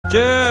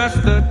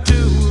Just the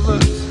two of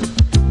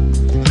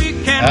us.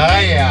 We can Oh,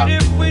 yeah.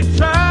 if we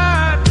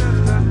try.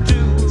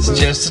 It's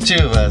just the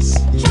two of us.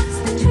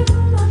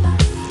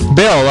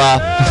 Bill,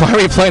 why are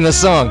we playing this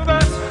song?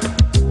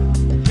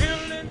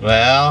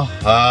 Well,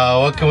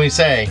 what can we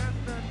say?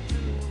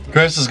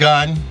 Chris is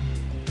gone.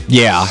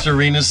 Yeah.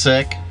 Serena's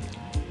sick.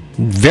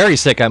 Very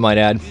sick, I might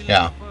add.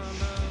 Yeah.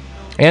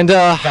 And,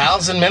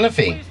 Val's in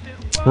Menifee.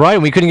 right,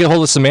 we couldn't get a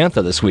hold of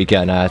Samantha this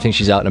weekend. I think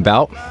she's out and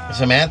about.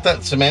 Samantha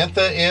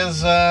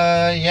is,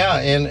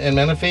 in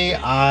Menifee.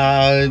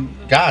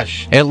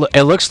 Gosh. It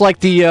looks like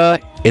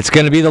it's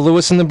going to be the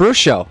Lewis and the Bruce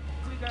show.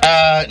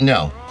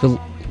 No. The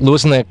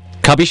Lewis and the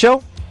Cubby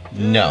show?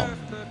 No.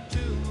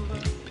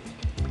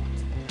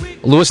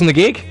 Lewis and the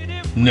Gig?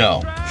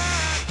 No.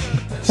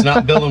 It's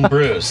not Bill and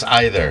Bruce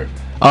either.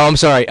 Oh, I'm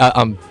sorry.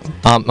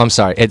 I'm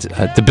sorry. It's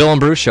the Bill and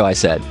Bruce show, I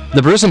said.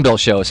 The Bruce and Bill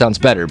show sounds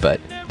better,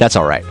 but that's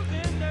all right.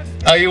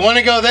 Oh, you want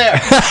to go there?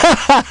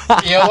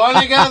 You want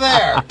to go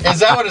there?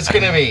 Is that what it's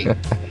going to be?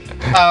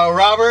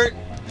 Robert,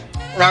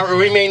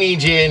 we may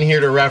need you in here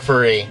to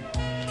referee.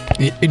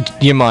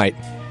 You might.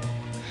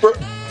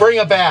 Bring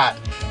a bat.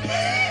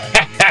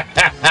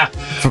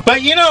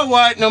 But you know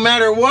what? No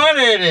matter what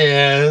it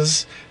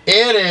is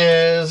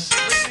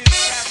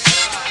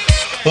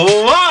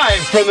live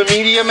from the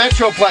Media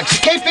Metroplex,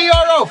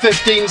 KPRO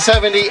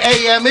 1570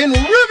 AM in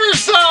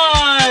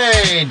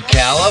Riverside,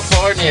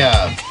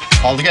 California.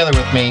 All together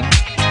with me.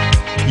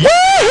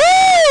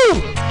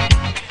 Woo-hoo!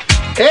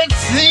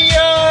 It's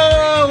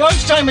the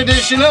lunchtime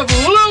edition of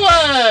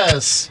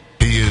Lewis.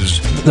 He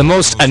is The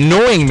most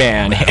annoying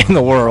man in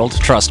the world,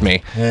 trust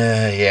me.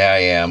 Yeah, I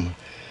am.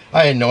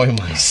 I annoy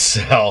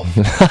myself.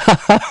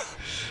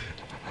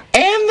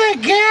 And the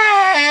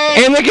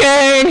gang! In the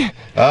gang!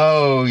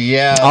 Oh,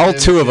 yeah. All them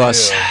two of too.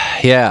 us.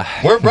 Yeah.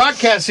 We're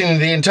broadcasting to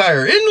the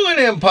entire Inland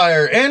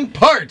Empire and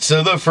parts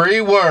of the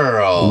free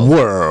world.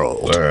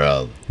 World.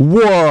 World.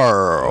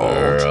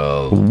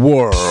 World.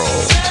 World.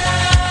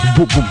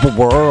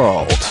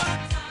 World.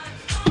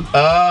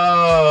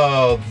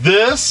 Oh,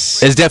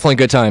 this It's definitely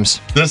good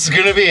times. is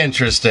going to be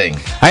interesting.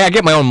 I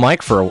get my own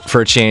mic for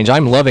a change.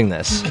 I'm loving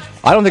this.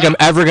 I don't think I'm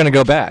ever going to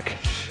go back.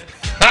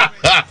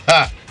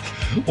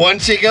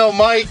 Once you go,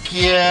 Mike,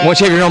 yeah.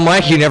 Once you have your own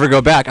mic, you never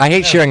go back. I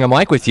hate sharing a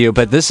mic with you,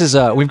 but this is,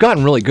 we've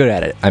gotten really good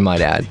at it, I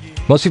might add.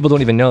 Most people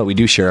don't even know that we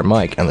do share a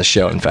mic on the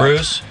show, in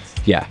fact.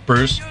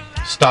 Bruce,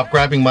 stop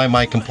grabbing my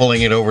mic and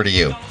pulling it over to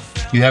you.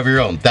 You have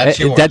your own. That's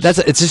yours.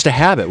 It's just a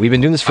habit. We've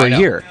been doing this for a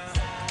year.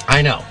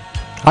 I know.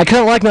 I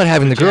kind of like not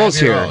having the You girls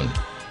have your here. own.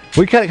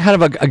 We got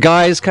kind of a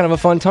guy's kind of a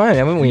fun time,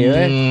 haven't we?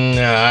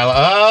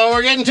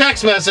 We're getting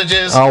text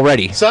messages.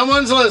 Already.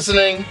 Someone's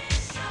listening.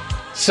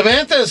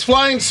 Samantha is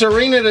flying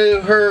Serena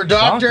to her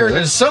doctor and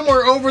is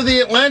somewhere over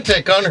the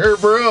Atlantic on her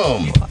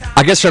broom.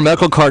 I guess her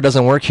medical card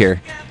doesn't work here.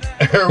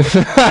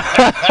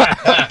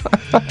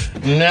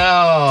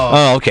 No.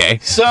 Oh, okay.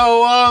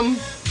 So,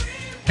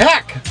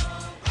 heck,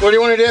 what do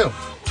you want to do?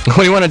 What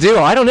do you want to do?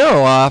 I don't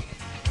know. I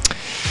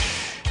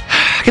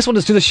guess we'll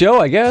just do the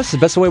show, I guess, the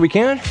best way we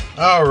can.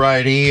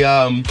 Alrighty,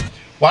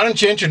 why don't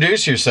you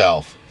introduce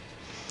yourself?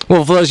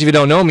 Well, for those of you who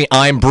don't know me,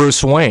 I'm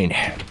Bruce Wayne.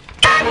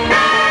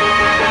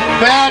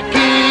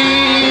 Becky!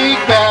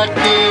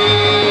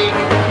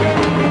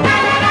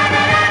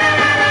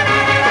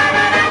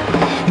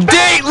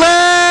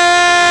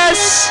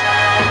 Dateless!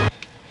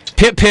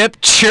 Pip pip,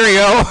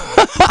 cheerio.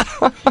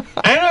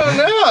 I don't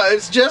know,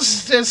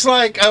 it's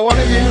like, I want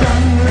to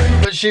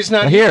do, but she's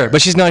not here.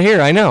 But she's not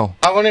here, I know.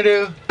 I want to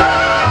do,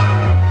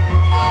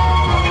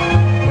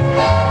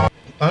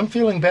 I'm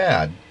feeling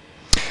bad.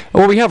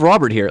 Well, we have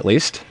Robert here at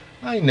least.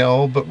 I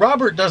know, but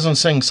Robert doesn't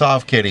sing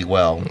Soft Kitty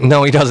well.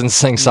 No, he doesn't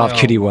sing Soft No.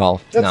 Kitty well.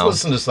 Let's No.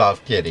 listen to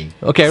Soft Kitty.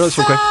 Okay, let's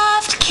real quick.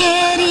 Soft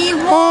kitty,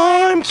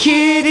 Warm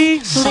kitty,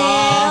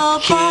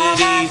 soft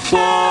kitty,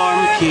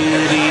 Warm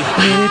kitty.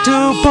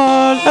 little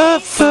ball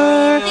of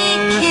fur.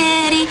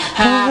 kitty,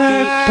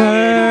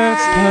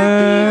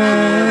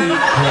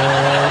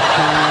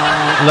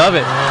 Love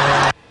it.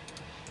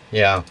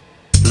 Yeah.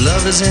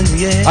 love is in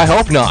the air. I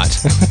hope not.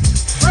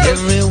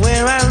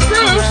 Everywhere I look.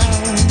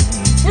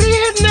 Bruce, what are you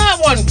hitting that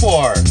one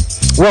for?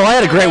 Well, I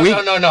had a great week.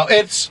 No,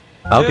 it's,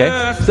 Okay.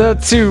 The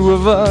two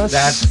of us.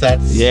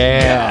 that's.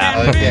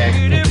 Yeah.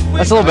 Okay.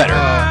 That's a little better.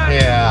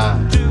 Yeah.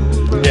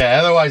 Yeah,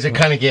 otherwise it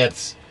kind of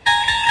gets.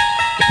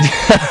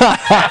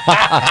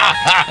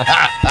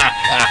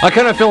 I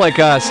kind of feel like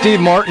Steve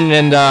Martin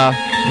and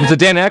was it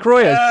Dan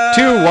Aykroyd?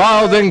 Two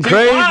wild and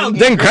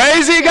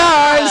crazy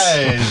guys.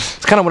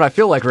 It's kind of what I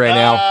feel like right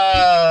now.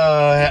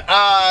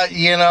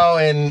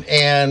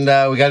 And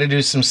we got to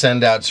do some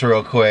send outs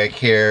real quick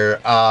here.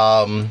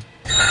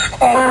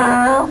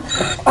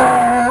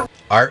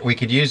 Art, we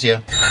could use you.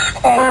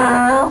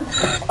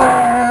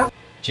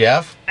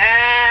 Jeff,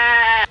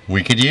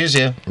 we could use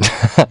you.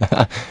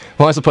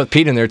 Well, I also put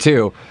Pete in there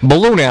too.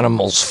 Balloon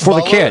animals for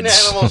the Balloon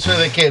kids. Animals for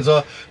the kids.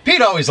 Well,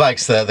 Pete always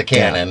likes the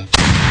cannon.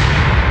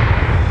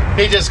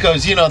 He just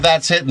goes,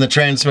 that's hitting the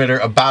transmitter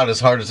about as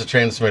hard as the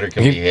transmitter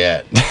can be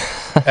hit. And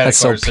of That's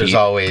so course, there's Pete.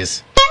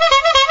 always.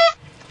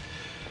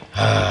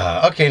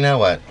 Okay, now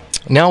what?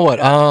 Now what?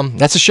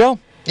 That's the show.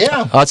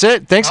 Yeah. That's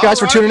it. Thanks, guys,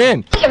 for tuning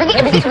in.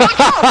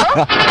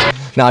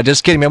 No,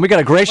 just kidding, man. We got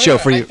a great show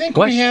for you. I think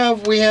What?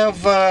 we have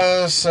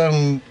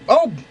some.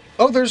 Oh,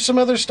 there's some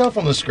other stuff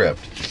on the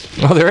script.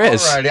 Oh, there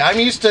is. Alrighty, I'm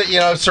used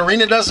to,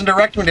 Serena doesn't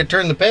direct me to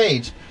turn the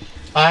page.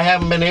 I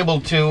haven't been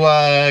able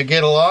to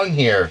get along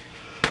here.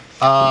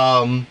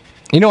 I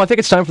think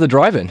it's time for the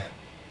drive-in.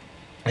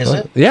 Is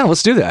it? Yeah,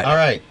 let's do that. All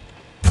right.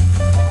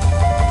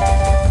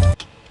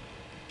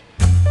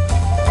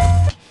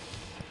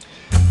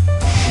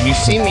 Can you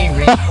see me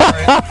reach for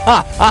it?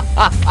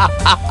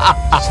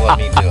 Just let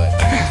me do it.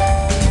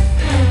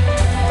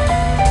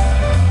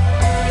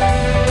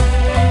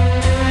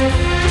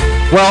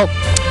 Well,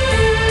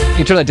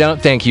 you turn that down.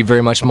 Thank you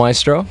very much,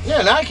 Maestro.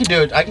 Yeah, now I can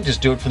do it. I can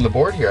just do it from the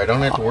board here. I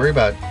don't have to worry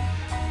about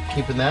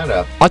keeping that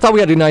up. I thought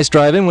we had a nice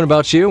drive-in. What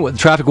about you? The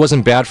traffic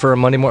wasn't bad for a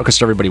Monday morning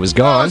because everybody was It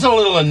gone. was a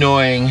little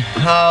annoying. We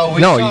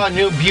saw a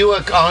new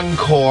Buick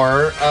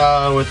Encore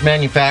with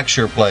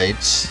manufacturer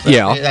plates.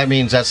 Yeah. That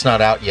means that's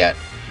not out yet.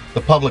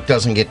 The public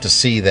doesn't get to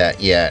see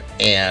that yet.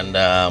 And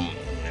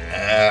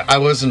I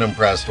wasn't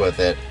impressed with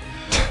it.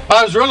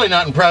 I was really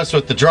not impressed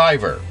with the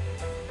driver.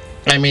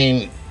 I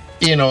mean,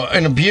 in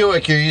a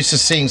Buick, you're used to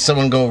seeing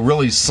someone go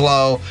really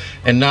slow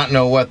and not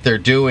know what they're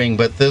doing.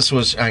 But this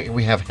was,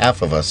 we have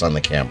half of us on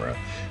the camera.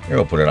 Here,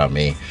 we'll put it on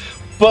me.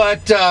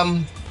 But,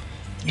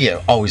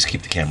 always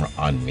keep the camera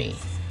on me.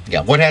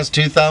 Yeah, what has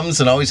two thumbs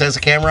and always has a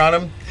camera on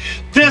him?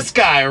 This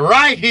guy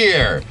right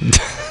here.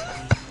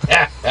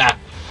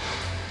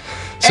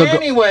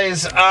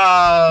 Anyways,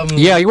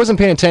 yeah, he wasn't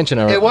paying attention.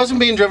 It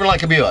wasn't being driven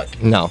like a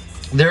Buick. No.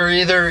 They're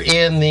either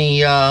in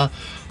the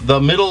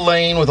middle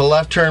lane with a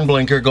left turn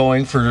blinker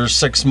going for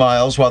 6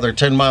 miles while they're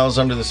 10 miles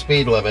under the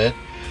speed limit,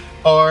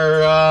 or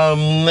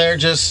they're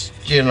just,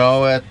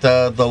 at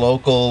the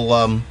local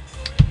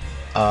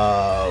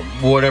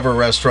whatever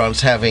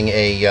restaurant's having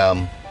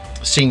a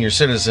senior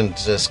citizen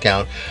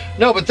discount.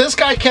 No, but this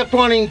guy kept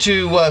wanting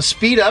to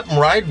speed up and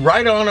ride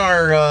right on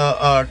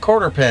our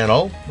quarter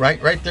panel,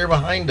 right there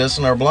behind us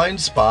in our blind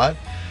spot.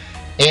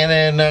 And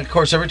then, of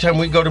course, every time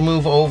we go to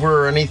move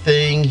over or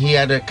anything, he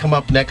had to come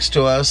up next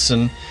to us,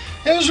 and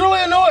it was really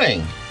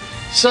annoying.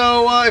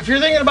 So, if you're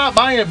thinking about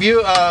buying a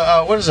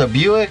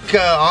Buick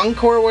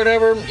Encore or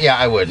whatever, yeah,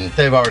 I wouldn't.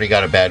 They've already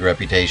got a bad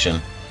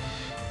reputation.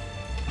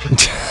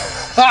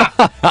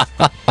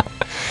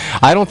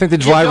 I don't think the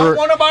driver. You don't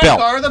want to buy a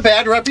car with a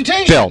bad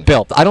reputation.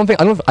 Bill, I don't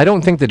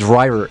think the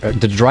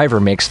driver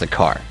makes the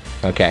car.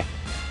 Okay.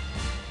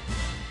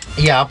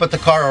 Yeah, but the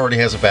car already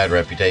has a bad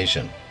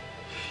reputation.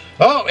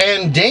 Oh,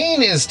 and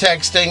Dane is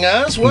texting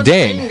us. What's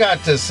Dane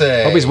got to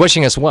say? Hope he's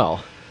wishing us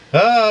well.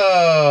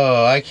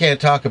 Oh, I can't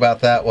talk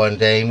about that one,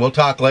 Dane. We'll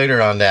talk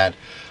later on that.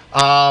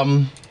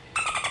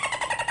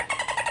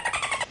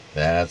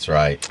 That's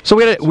right. So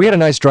we had a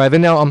nice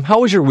drive-in. Now,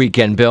 how was your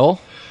weekend, Bill?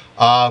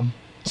 Saw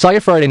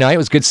you Friday night. It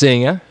was good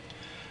seeing you.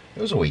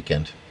 It was a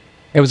weekend.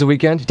 It was a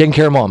weekend? Taking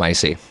care of Mom, I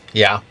see.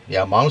 Yeah,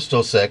 Mom's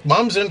still sick.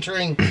 Mom's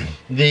entering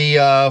the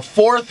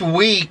 4th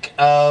week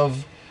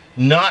of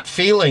not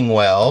feeling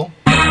well.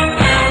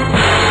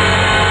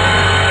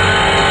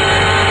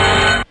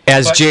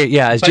 As Jay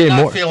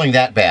Moore, not feeling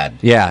that bad.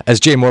 Yeah, as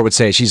Jay Moore would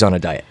say, she's on a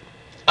diet.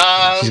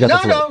 She's got the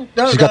flu.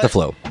 She's got the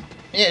flu.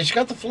 Yeah, she's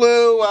got the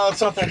flu. Well, it's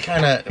not that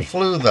kind of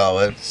flu though.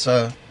 It's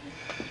like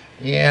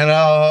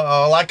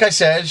I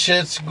said,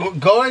 it's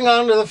going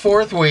on to the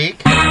 4th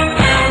week,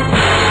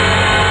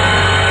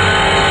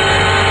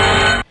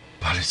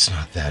 but it's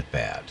not that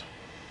bad.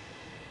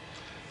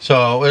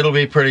 So it'll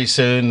be pretty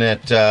soon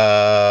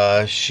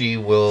that she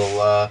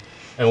will,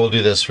 and we'll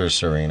do this for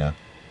Serena.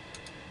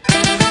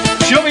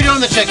 She'll be doing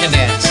the chicken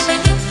dance.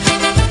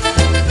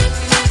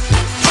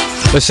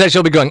 But said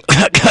she'll be going,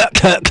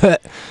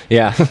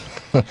 yeah.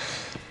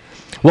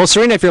 Well,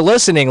 Serena, if you're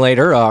listening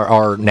later,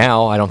 or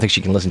now, I don't think she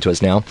can listen to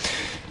us now.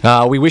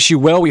 We wish you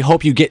well. We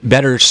hope you get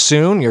better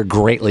soon. You're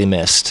greatly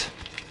missed.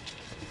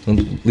 I'll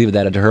leave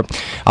that to her.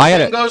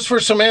 Same goes for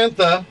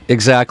Samantha.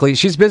 Exactly.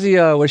 She's busy.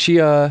 What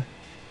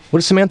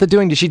is Samantha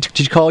doing? Did she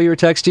call you or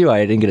text you?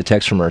 I didn't get a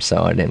text from her,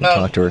 so I didn't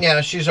talk to her.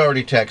 Yeah, she's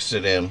already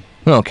texted him.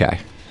 Okay.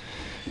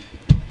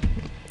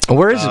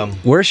 Where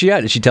is she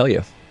at? Did she tell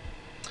you?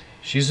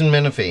 She's in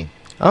Menifee.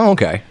 Oh,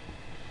 okay.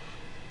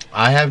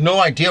 I have no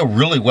idea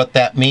really what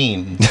that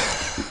means.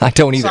 I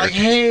don't either. It's like,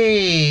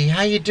 hey,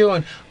 how you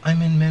doing?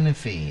 I'm in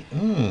Menifee.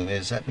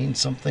 Does that mean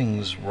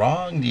something's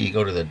wrong? Do you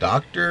go to the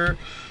doctor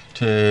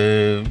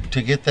to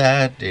get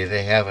that? Do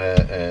they have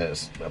a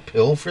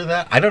pill for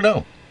that? I don't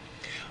know.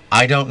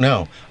 I do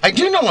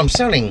know I'm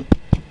sounding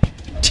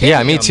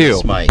yeah, me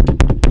too.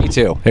 Me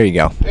too. There you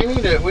go.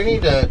 We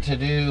need to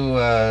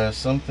do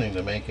something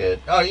to make it.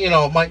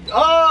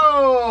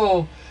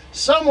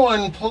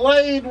 Someone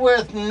played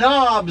with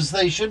knobs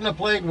they shouldn't have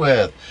played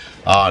with.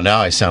 Oh, now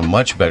I sound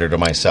much better to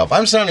myself.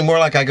 I'm sounding more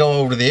like I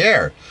go over the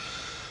air.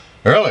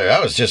 Earlier,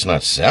 I was just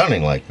not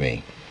sounding like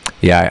me.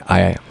 Yeah,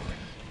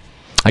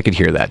 I could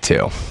hear that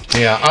too.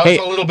 Yeah, I was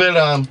a little bit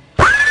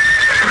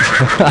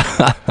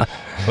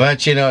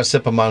but a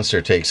sip of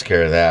Monster takes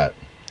care of that.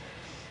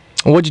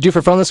 What'd you do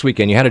for fun this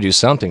weekend? You had to do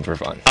something for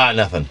fun.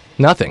 Nothing.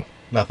 Nothing.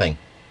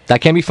 That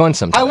can be fun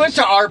sometimes. I went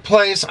to our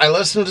place. I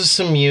listened to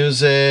some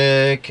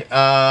music.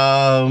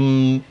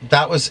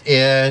 That was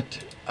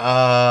it.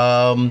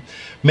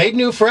 Made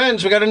new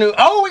friends. We got a new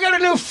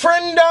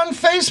friend on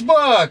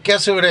Facebook.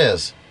 Guess who it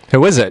is?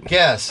 Who is it?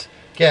 Guess.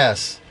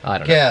 I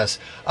don't know. Guess.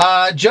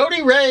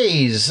 Jody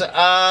Reyes.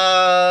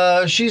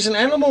 She's an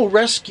animal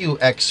rescue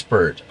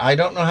expert. I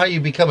don't know how you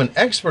become an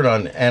expert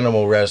on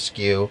animal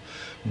rescue,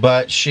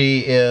 but she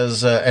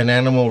is an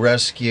animal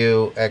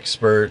rescue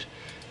expert,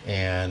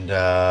 and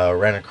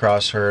ran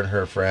across her and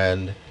her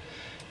friend,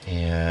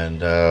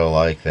 and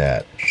like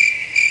that.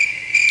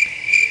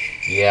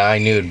 Yeah, I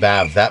knew it'd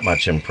have that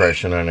much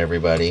impression on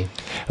everybody.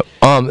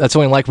 That's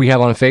only like we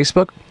have on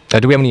Facebook.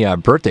 Do we have any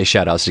birthday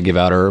shout-outs to give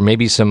out, or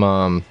maybe some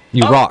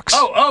rocks?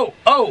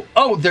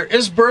 Oh, there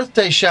is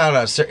birthday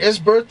shout-outs.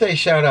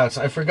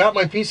 I forgot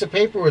my piece of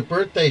paper with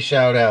birthday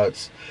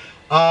shout-outs.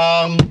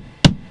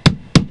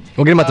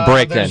 We'll get him at the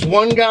break there's then.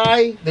 One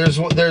guy. There's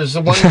one guy.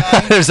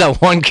 There's that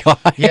one guy.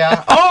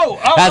 Yeah.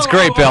 That's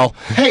great, Bill.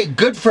 Hey,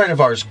 good friend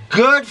of ours.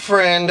 Good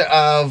friend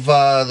of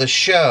the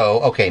show.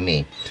 Okay,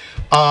 me.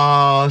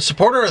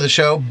 Supporter of the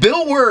show,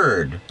 Bill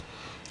Word,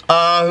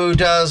 who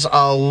does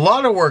a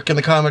lot of work in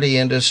the comedy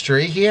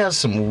industry. He has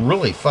some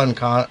really fun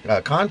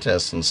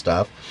contests and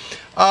stuff.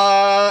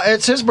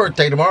 It's his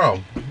birthday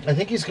tomorrow. I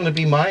think he's going to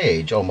be my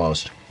age,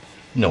 almost.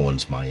 No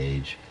one's my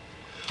age.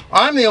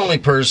 I'm the only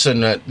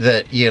person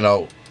that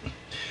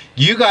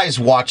you guys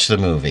watch the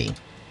movie.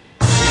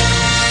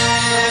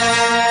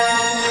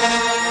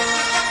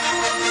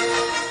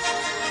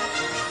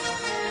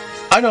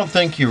 I don't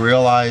think you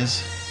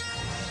realize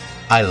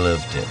I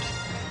lived it.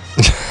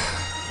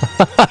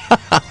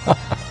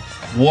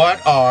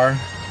 What are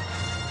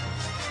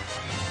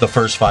the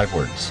first 5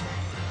 words?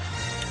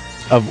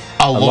 A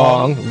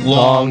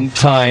long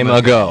time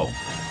ago.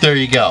 There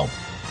you go.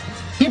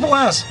 People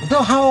ask,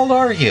 Bill, how old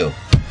are you?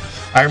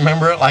 I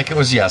remember it like it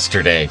was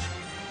yesterday.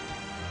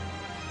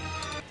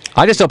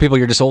 I just tell people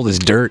you're just old as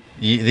dirt.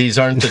 These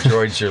aren't the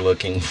droids you're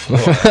looking for.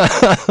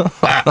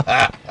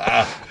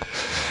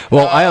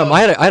 Well,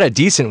 I had a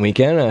decent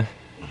weekend.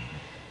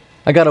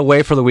 I got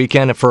away for the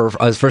weekend for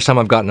the first time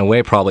I've gotten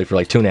away probably for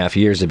like 2.5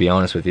 years, to be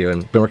honest with you,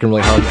 and been working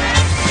really hard.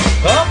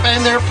 Oh,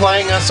 and they're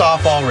playing us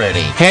off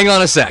already. Hang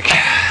on a sec.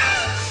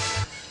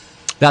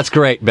 That's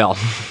great, Bill.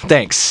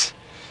 Thanks.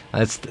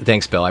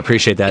 Thanks, Bill. I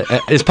appreciate that.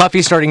 Is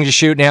Puffy starting to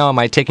shoot now? Am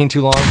I taking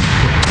too long?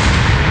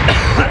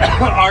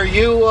 Are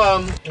you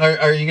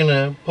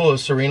gonna pull a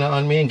Serena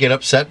on me and get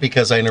upset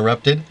because I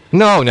interrupted?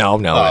 No.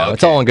 Okay.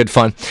 It's all in good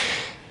fun.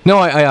 No,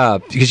 I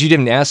because you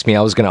didn't ask me,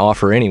 I was going to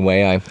offer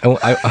anyway.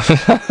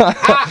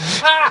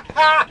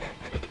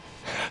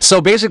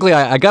 So basically,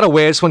 I got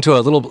away. I just went to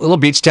a little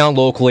beach town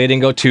locally. I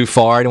didn't go too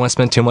far. I didn't want to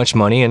spend too much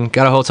money, and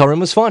got a hotel room.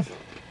 It was fun.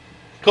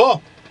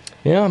 Cool.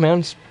 Yeah,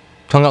 man. Just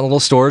hung out in little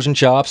stores and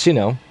shops.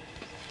 Kind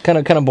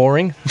of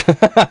boring,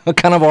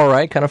 kind of all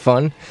right, kind of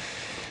fun.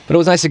 But it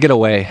was nice to get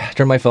away.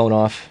 Turn my phone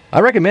off. I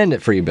recommend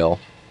it for you, Bill.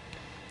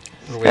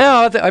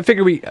 Yeah, I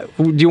figure do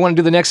you want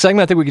to do the next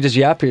segment? I think we could just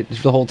yap it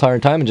the whole entire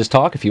time and just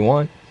talk if you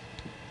want.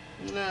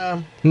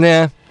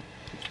 Nah.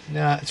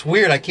 It's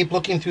weird. I keep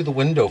looking through the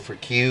window for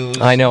cues.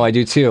 I know, I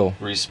do too.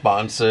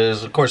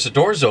 Responses. Of course, the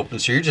door's open,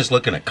 so you're just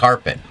looking at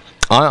carpet.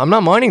 I'm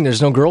not minding.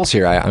 There's no girls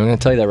here. I'm going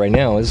to tell you that right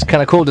now. It's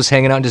kind of cool just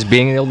hanging out and just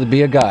being able to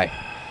be a guy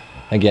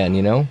again,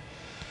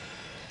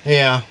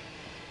 Yeah.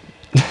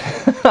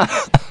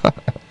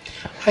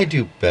 I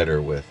do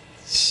better with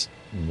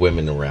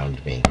women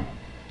around me.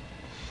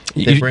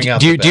 They bring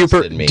out the best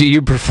in me. Do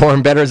you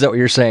perform better? Is that what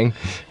you're saying?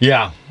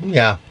 Yeah.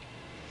 Oh,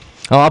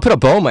 I'll put a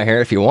bow in my hair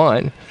if you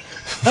want.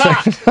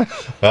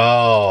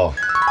 Oh.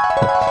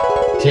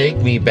 Take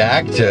me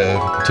back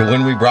to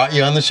when we brought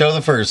you on the show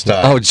the first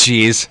time. Oh,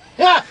 jeez.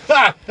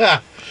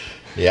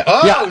 Yeah.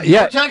 Oh,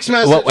 yeah. Text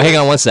message. Well, hang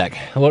on one sec.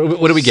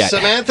 What do we get?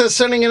 Samantha's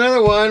sending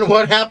another one.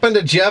 What happened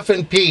to Jeff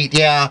and Pete?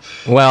 Yeah.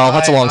 Well,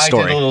 that's a long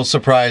story. I did a little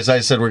surprise. I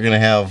said we're going to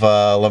have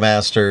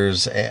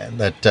LeMasters and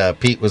that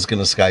Pete was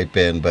going to Skype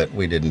in, but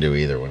we didn't do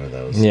either one of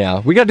those. Yeah.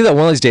 We got to do that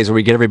one of these days where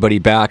we get everybody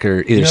back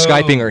or either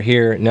Skyping or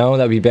here. No,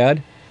 that would be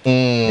bad?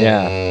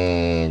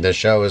 Yeah. The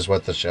show is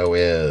what the show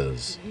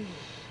is.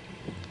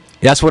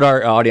 That's what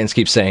our audience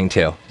keeps saying,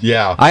 too.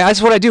 Yeah.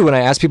 That's what I do when I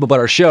ask people about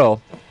our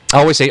show. I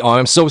always say,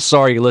 I'm so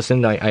sorry you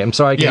listened. I'm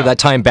sorry I can give that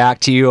time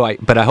back to you,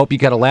 but I hope you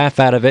got a laugh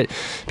out of it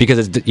because,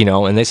 it's,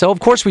 and they say, of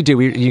course we do.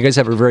 You guys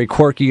have a very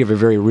quirky, you have a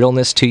very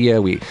realness to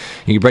you.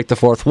 You break the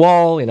fourth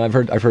wall. I've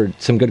heard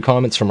some good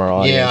comments from our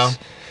audience.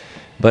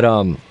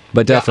 Yeah.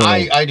 But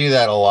definitely. Yeah, I do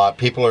that a lot.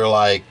 People are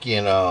like,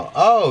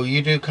 oh,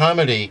 you do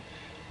comedy.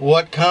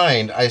 What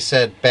kind? I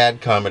said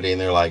bad comedy. And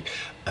they're like,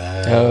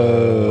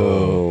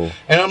 oh.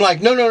 And I'm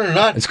like, no,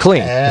 not. It's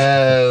clean.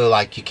 Oh,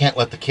 like you can't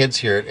let the kids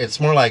hear it. It's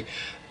more like,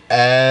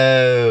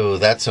 oh,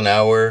 that's an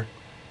hour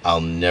I'll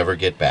never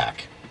get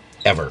back.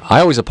 Ever. I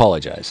always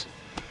apologize.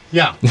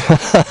 Yeah.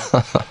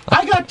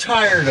 I got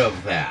tired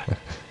of that.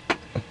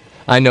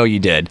 I know you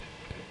did.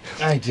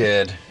 I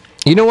did.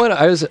 You know what?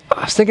 I was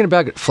thinking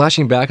about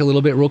flashing back a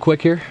little bit real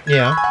quick here.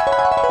 Yeah.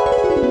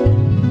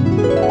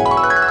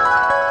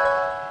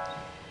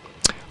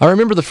 I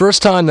remember the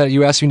first time that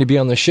you asked me to be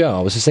on the show.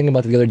 I was just thinking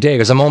about it the other day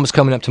because I'm almost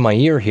coming up to my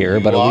year here,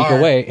 about a week are.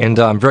 away, and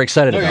I'm very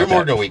excited No, about you're more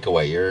that. than a week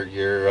away. You're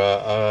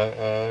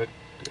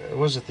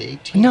was it the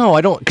 18th? No,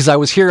 I don't, because I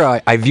was here.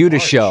 I viewed a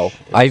March. show.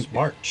 It was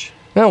March.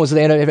 No, it was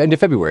the end of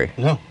February.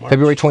 No, March.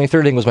 February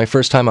 23rd I think was my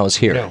first time I was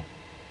here. No,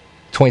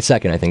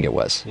 22nd, I think it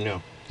was.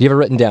 no, You have it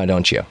written down,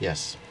 don't you?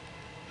 yes.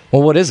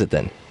 Well, what is it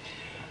then?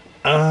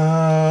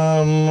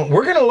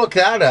 We're gonna look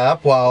that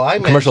up while I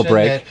Commercial mention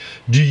break. that.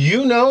 Do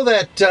you know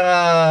that?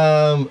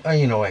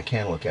 I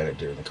can look at it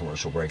during the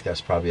commercial break. That's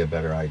probably a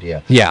better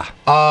idea. Yeah.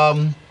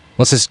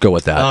 Let's just go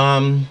with that.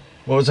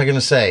 What was I gonna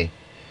say?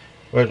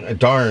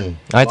 Darn.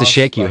 I have to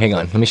shake you. Hang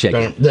on. Let me shake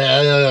you.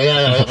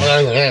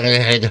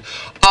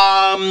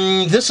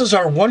 This is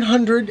our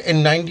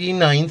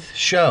 199th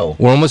show.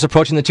 We're almost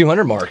approaching the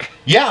 200 mark.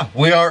 Yeah,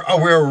 we are.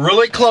 We're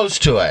really close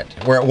to it.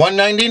 We're at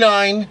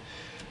 199.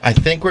 I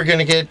think we're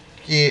gonna get.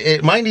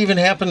 It might even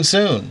happen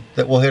soon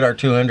that we'll hit our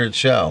 200th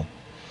show.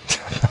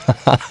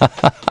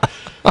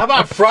 How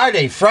about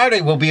Friday? Friday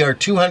will be our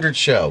 200th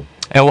show.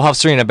 And we'll have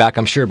Serena back,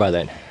 I'm sure, by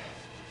then.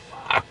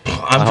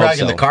 I'm hope dragging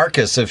so. the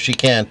carcass if she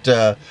can't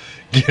get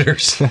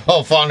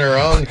herself on her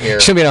own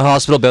here. She'll be in a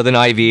hospital bed with an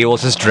IV. We'll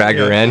just drag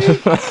her in.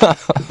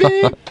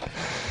 Beep,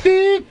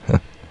 beep,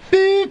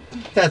 beep.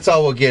 That's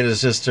all we'll get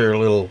is just her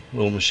little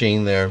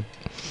machine there.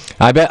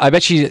 I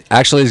bet she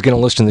actually is going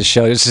to listen to the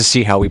show just to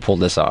see how we pulled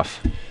this off.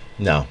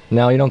 No,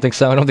 No, you don't think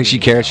so? I don't think she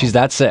cares. She's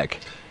that sick.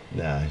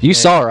 no. You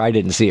saw her. I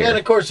didn't see And her.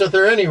 of course, if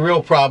there are any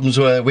real problems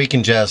with it, we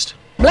can just.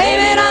 Blame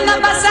it on the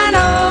bossa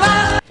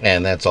nova.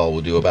 And that's all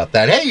we'll do about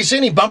that. Hey, you see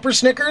any bumper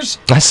Snickers?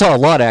 I saw a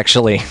lot,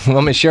 actually.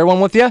 Want me to share one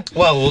with you?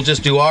 Well, we'll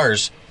just do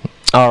ours.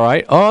 All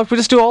right. Oh, we'll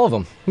just do all of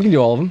them. We can do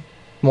all of them.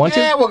 Want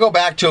Yeah, to? we'll go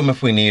back to them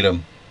if we need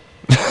them.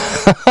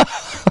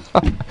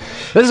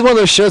 This is one of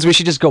those shows we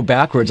should just go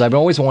backwards. I've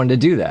always wanted to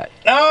do that.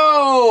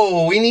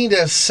 Oh, we need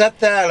to set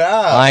that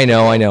up. I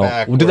know.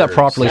 We'll do that Backwards.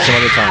 properly some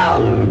other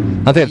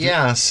time. I think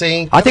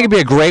See? I think it'd be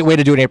a great way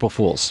to do an April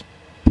Fool's.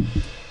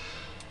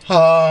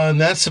 And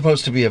that's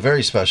supposed to be a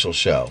very special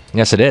show.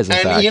 Yes, it is. In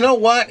And fact. you know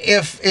what?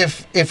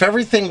 If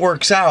everything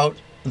works out,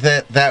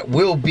 that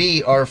will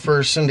be our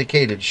first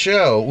syndicated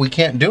show. We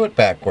can't do it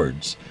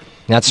backwards.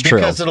 That's true.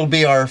 Because it'll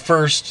be our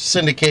first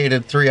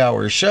syndicated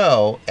 3-hour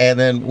show, and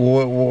then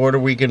what are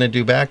we going to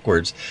do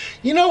backwards?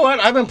 You know what?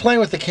 I've been playing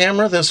with the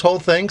camera this whole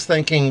thing,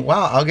 thinking,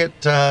 wow, I'll get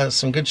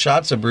some good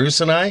shots of Bruce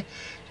and I.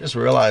 Just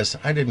realized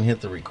I didn't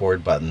hit the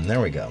record button.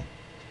 There we go.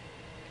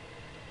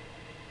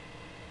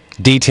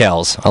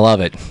 Details. I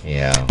love it.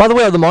 Yeah. By the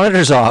way, are the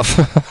monitors off?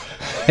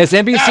 Is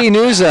NBC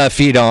News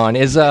feed on?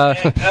 Is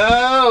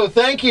Oh,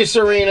 thank you,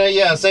 Serena.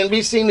 Yes,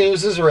 NBC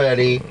News is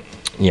ready.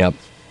 Yep.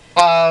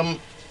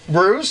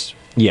 Bruce,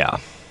 Yeah.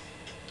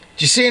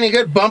 did you see any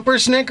good bumper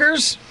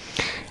Snickers?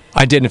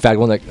 I did, in fact,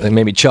 one that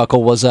made me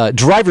chuckle was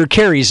driver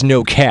carries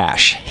no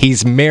cash.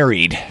 He's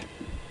married.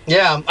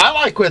 Yeah, I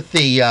like with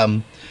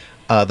the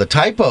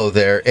typo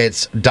there.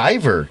 It's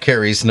diver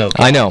carries no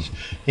cash. I know.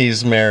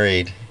 He's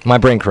married. My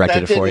brain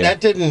corrected it for you. That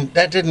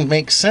didn't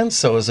make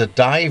sense though as a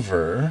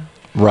diver.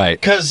 Right.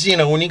 Because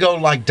when you go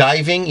like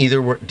diving,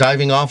 either we're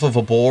diving off of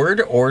a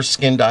board or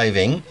skin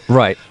diving,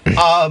 Right.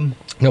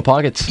 No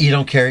pockets. you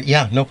don't carry.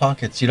 Yeah, no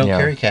pockets. You don't Yeah.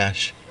 carry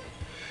cash.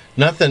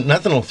 Nothing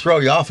will throw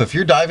you off if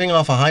you're diving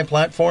off a high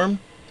platform.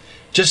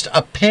 Just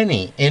a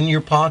penny in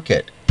your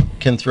pocket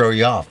can throw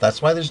you off.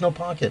 That's why there's no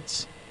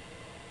pockets.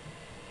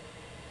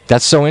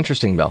 That's so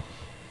interesting, Bill.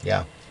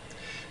 Yeah,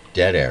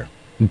 dead air.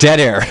 Dead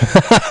air.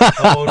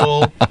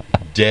 Total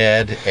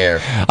dead air.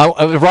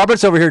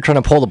 Robert's over here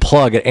trying to pull the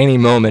plug at any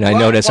moment, I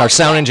notice. Our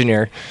sound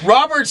engineer.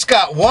 Robert's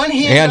got one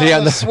hand And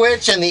on the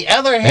switch and the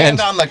other hand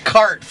and- on the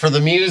cart for the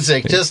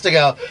music just to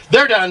go,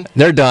 they're done.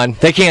 They're done.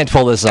 They can't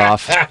pull this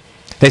off.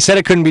 They said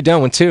it couldn't be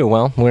done with two.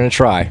 Well, we're going to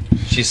try.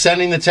 She's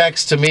sending the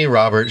text to me,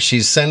 Robert.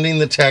 She's sending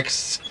the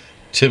texts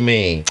to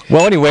me.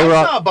 Well, anyway, we're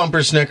I out. saw a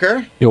bumper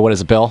Snicker. What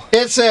is it, Bill?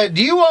 It said,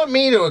 do you want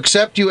me to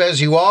accept you as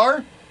you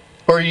are?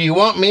 Or do you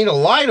want me to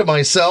lie to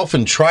myself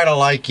and try to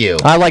like you?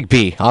 I like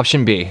B.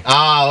 Option B.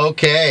 Ah,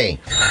 okay.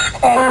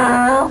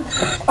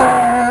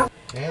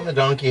 And the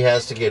donkey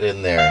has to get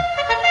in there.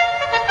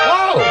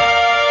 Whoa!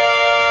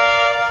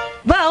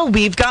 Well,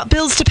 we've got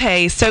bills to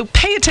pay, so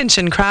pay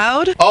attention,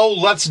 crowd. Oh,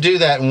 let's do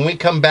that. When we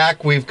come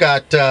back, we've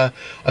got a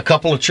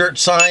couple of church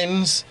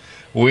signs.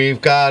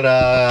 We've got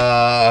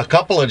a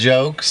couple of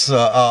jokes,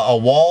 a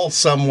wall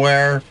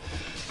somewhere,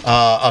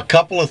 a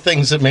couple of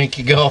things that make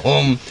you go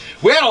home.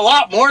 We had a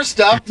lot more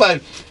stuff,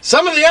 but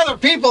some of the other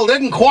people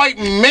didn't quite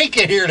make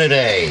it here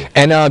today.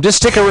 And just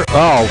stick around.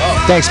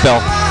 Oh, thanks, Bill.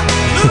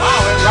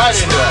 Wow, we're right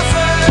into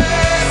it.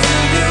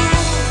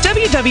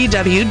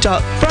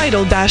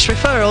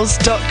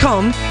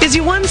 www.bridal-referrals.com is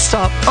your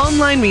one-stop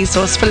online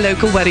resource for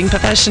local wedding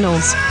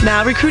professionals.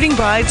 Now recruiting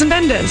brides and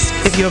vendors.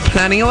 If you're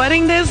planning a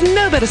wedding, there's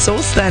no better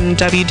source than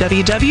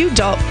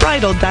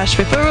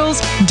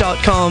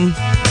www.bridal-referrals.com.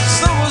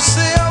 Someone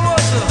say I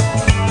was a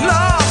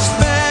lost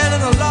man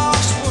in a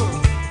lost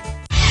world.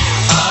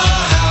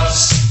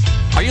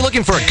 Are you looking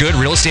Looking for a good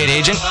real estate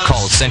agent?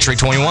 Call Century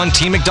 21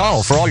 T.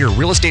 McDonald for all your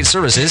real estate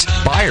services,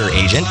 buyer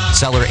agent,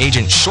 seller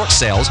agent short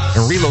sales,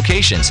 and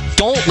relocations.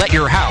 Don't let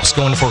your house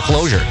go into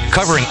foreclosure.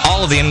 Covering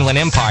all of the Inland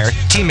Empire,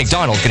 T.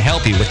 McDonald can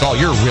help you with all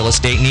your real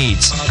estate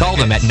needs. Call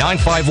them at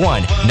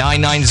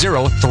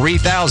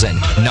 951-990-3000,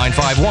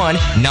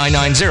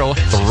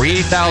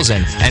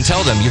 951-990-3000, and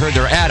tell them you heard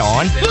their ad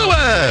on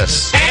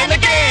Lewis And the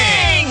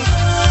Gang!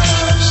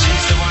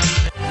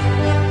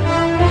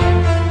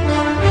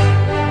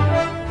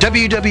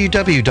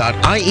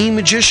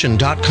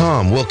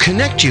 www.iemagician.com will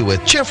connect you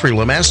with Jeffrey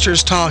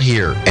Lemasters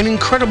Tahir, an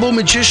incredible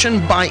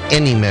magician by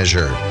any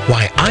measure.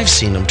 Why, I've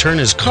seen him turn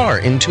his car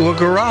into a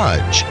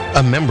garage.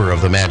 A member of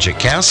the Magic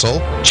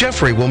Castle,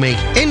 Jeffrey will make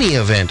any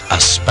event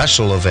a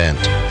special event.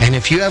 And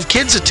if you have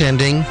kids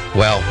attending,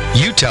 well,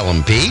 you tell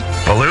them, Pete.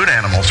 Balloon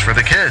animals for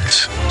the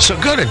kids. So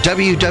go to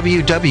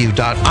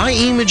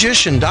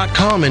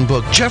www.iemagician.com and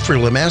book Jeffrey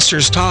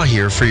Lemasters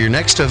Tahir for your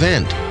next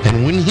event.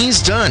 And when he's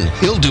done,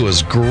 he'll do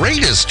his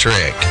greatest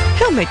trick.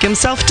 He'll make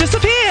himself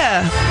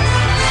disappear.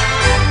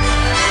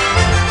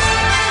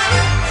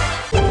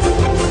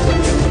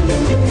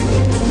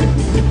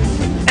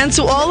 And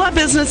to all our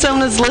business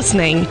owners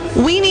listening,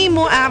 we need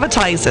more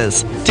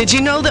advertisers. Did you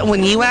know that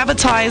when you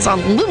advertise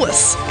on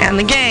Lewis and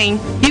the Gang,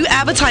 you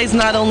advertise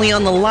not only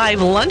on the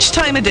live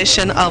lunchtime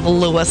edition of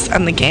Lewis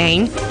and the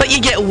Gang, but you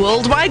get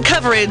worldwide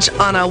coverage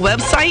on our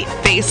website,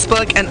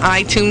 Facebook, and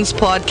iTunes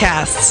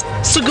podcasts.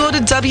 So go to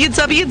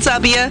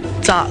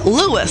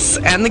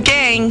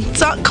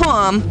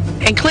www.lewisandthegang.com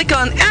and click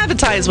on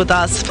Advertise with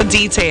Us for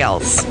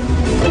details.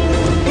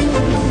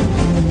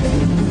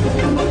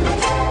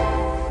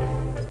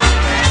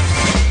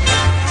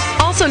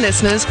 Also,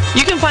 listeners,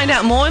 you can find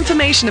out more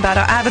information about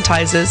our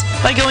advertisers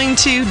by going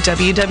to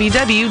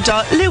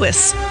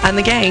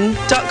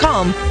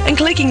www.lewisandthegang.com and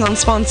clicking on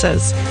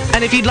sponsors.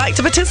 And if you'd like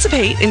to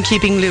participate in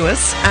keeping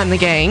Lewis and the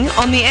Gang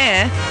on the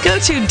air, go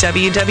to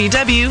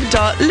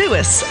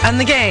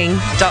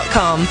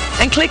www.lewisandthegang.com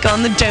and click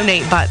on the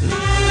donate button.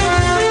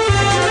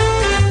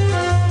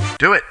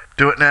 Do it.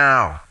 Do it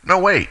now. No,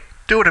 wait.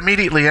 Do it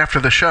immediately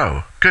after the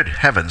show. Good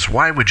heavens,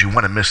 why would you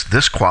want to miss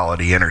this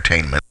quality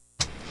entertainment?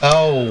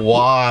 Oh,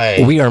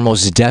 why? We are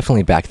most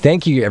definitely back.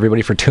 Thank you,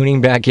 everybody, for tuning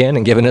back in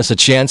and giving us a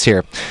chance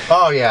here.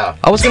 Oh, yeah.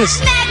 I was going to...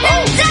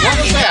 Oh, what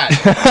was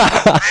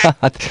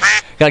that?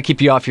 Got to keep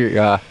you off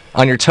your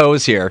on your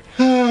toes here.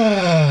 Hang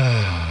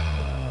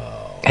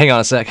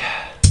on a sec.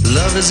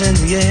 Love is in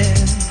the air.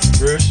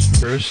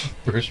 Bruce.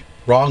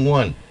 Wrong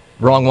one.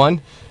 Wrong one?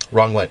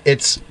 Wrong one.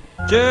 It's...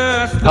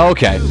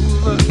 Okay.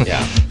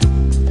 Yeah.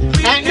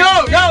 And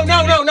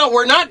no.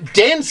 We're not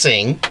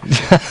dancing.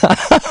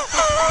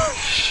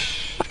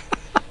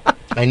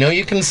 I know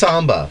you can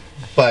samba,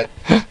 but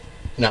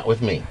not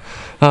with me.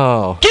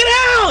 Oh. Get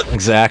out!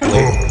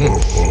 Exactly.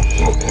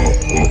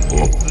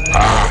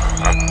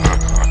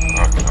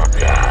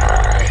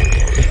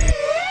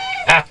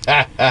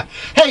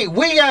 Hey,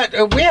 we had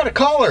a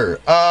caller.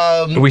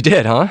 We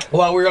did, huh?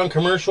 While we were on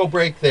commercial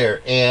break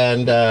there,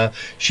 and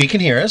she can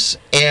hear us.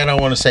 And I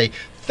want to say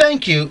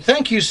thank you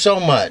so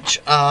much.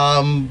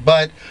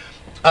 But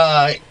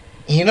it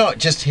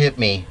just hit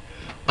me.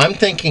 I'm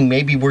thinking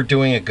maybe we're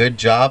doing a good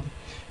job.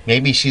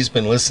 Maybe she's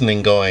been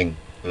listening, going,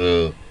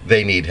 "Ooh,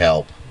 they need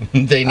help.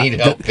 They need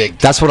help big time."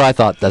 That's what I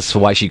thought. That's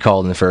why she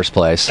called in the first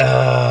place.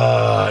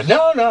 No.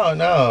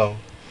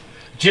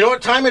 Do you know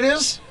what time it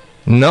is?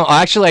 No,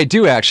 actually, I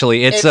do.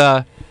 Actually, it's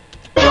time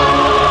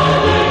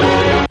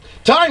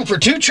for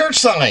 2 church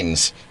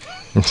signs.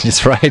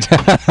 That's right.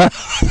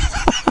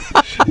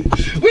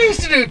 We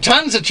used to do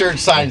tons of church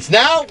signs.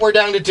 Now we're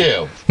down to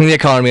 2. The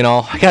economy and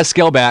all. I got to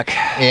scale back.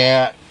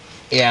 Yeah.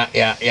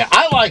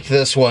 I like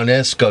this one.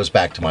 This goes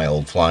back to my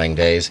old flying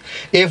days.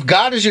 If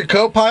God is your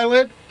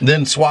co-pilot,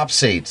 then swap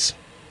seats.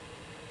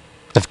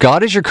 If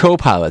God is your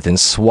co-pilot, then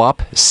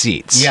swap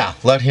seats. Yeah,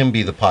 let him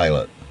be the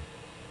pilot.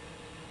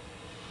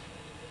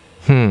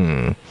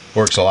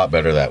 Works a lot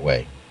better that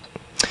way.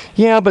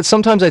 Yeah, but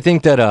sometimes I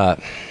think that,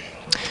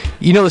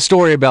 you know the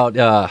story about,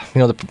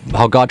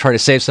 how God tried to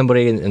save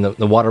somebody and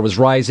the water was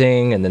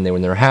rising, and then they were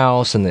in their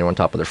house, and they were on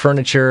top of their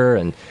furniture,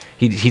 and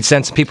he'd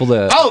send some people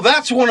to... Oh,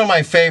 that's one of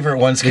my favorite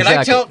ones. Can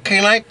Exactly.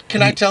 I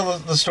tell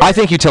the story? I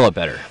think you tell it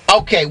better.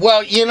 Okay,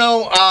 well,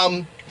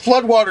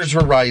 floodwaters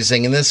were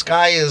rising, and this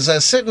guy is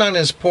sitting on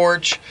his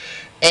porch,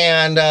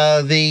 and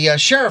the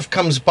sheriff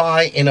comes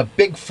by in a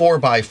big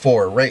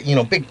 4x4, right?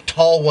 Big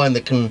tall one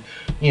that can,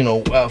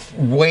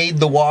 wade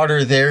the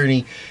water there,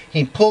 and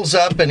he pulls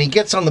up and he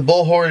gets on the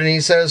bullhorn and he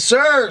says,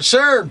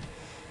 Sir,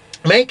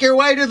 make your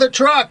way to the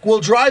truck.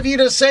 We'll drive you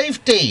to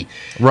safety.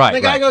 Right. And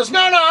the guy goes, No,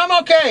 I'm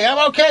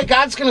okay.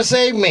 God's going to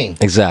save me.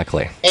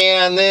 Exactly.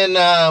 And then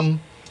the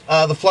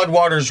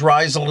floodwaters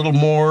rise a little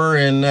more,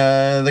 and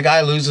the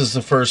guy loses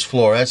the first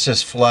floor. That's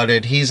just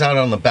flooded. He's out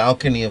on the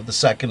balcony of the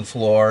second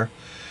floor.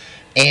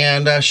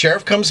 And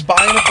sheriff comes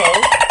by in a boat.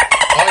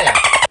 Oh, yeah.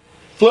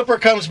 Flipper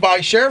comes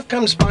by. Sheriff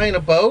comes by in a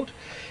boat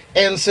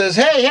and says,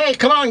 Hey,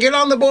 come on, get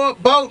on the boat.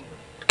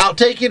 I'll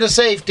take you to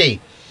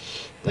safety.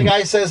 The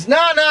guy says, no,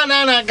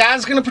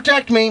 God's going to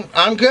protect me.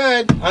 I'm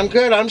good.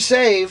 I'm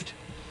saved.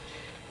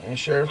 And the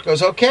sheriff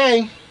goes,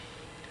 okay.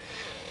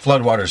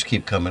 Floodwaters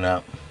keep coming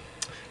up.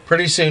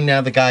 Pretty soon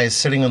now the guy is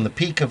sitting on the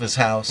peak of his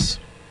house.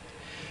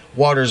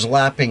 Water's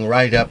lapping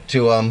right up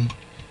to him.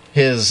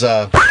 His,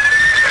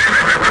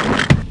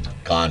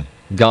 gone.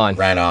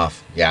 Ran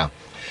off, yeah.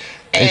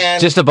 And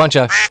It's just a bunch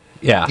of...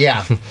 Yeah.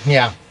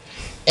 Yeah.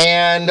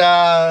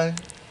 And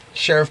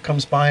sheriff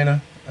comes by in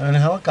a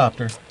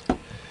helicopter.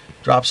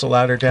 Drops the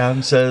ladder down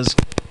and says,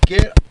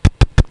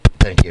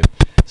 Thank you.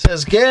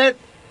 Says, grab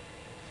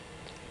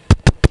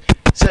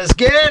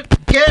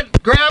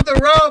the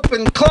rope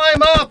and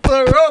climb up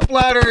the rope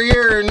ladder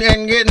here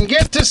and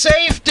get to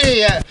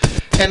safety.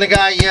 And the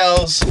guy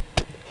yells,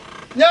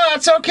 no,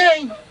 it's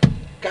okay.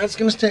 God's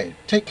going to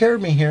take care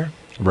of me here.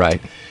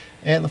 Right.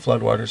 And the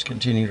floodwaters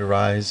continue to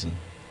rise and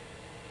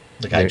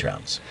the guy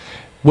drowns.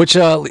 Which,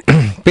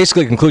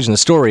 basically, the conclusion of the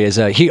story is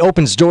he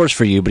opens doors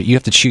for you, but you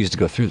have to choose to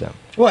go through them.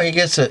 Well, he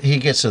gets to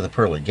the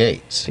pearly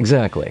gates.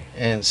 Exactly.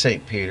 And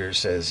St. Peter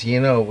says,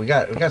 we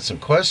got some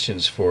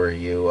questions for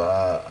you.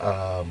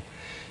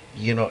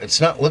 It's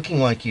not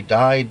looking like you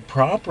died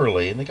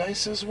properly. And the guy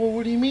says, well,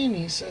 what do you mean?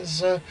 He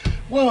says,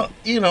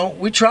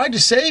 we tried to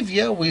save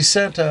you. We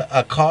sent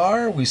a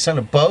car, we sent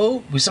a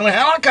boat, we sent a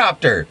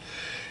helicopter.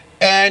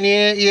 And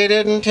you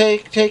didn't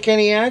take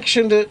any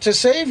action to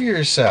save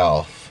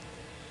yourself.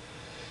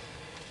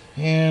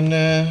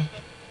 And,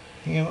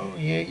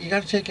 you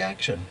got to take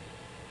action.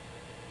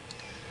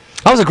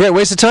 That was a great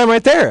waste of time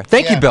right there.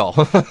 Thank you, Bill.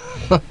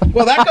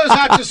 Well, that goes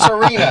out to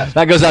Serena.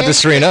 That goes out to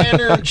Serena.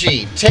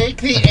 Take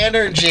the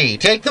energy.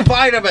 Take the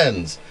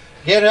vitamins.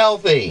 Get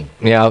healthy.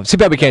 Yeah, too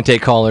bad we can't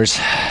take callers.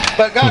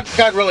 But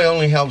God really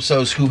only helps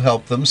those who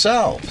help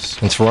themselves.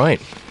 That's right.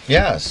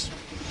 Yes.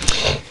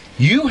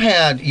 You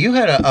had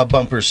a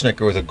bumper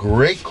sticker with a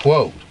great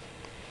quote.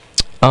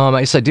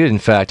 Yes, I did, in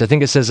fact. I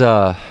think it says,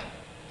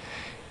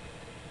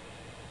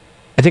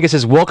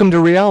 welcome to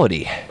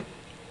reality.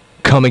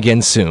 Come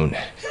again soon.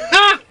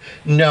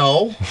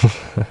 No.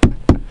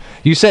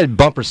 You said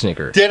bumper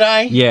snicker. Did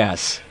I?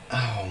 Yes.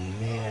 Oh,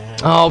 man.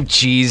 Oh,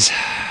 jeez.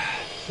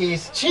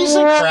 Cheese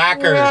and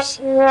crackers.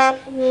 No,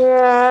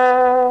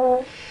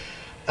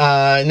 you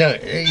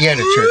had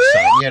a church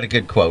song. You had a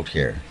good quote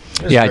here.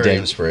 Yeah, I very did.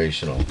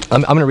 Inspirational.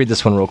 I'm going to read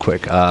this one real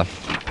quick.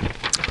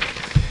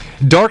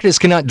 Darkness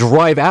cannot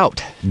drive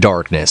out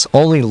darkness.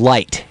 Only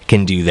light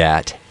can do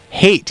that.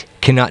 Hate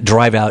cannot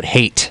drive out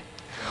hate.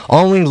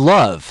 Only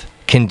love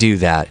can do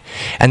that.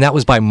 And that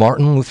was by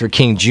Martin Luther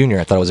King Jr.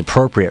 I thought it was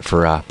appropriate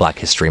for Black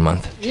History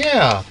Month.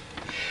 Yeah.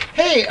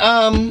 Hey,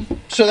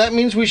 so that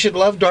means we should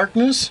love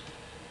darkness?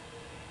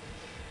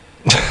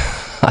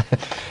 Well,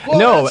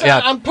 No,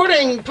 I'm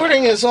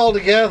putting this all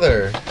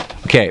together.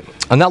 Okay,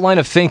 on that line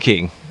of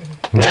thinking,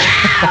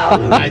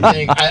 I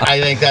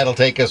think that'll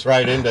take us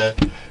right into.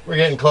 We're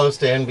getting close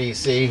to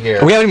NBC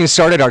here. we haven't even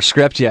started our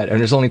script yet, and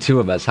there's only two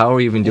of us. How are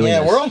we even doing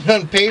this? Yeah, we're only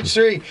on page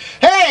 3.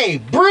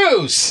 Hey,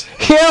 Bruce!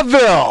 Yeah,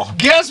 Bill!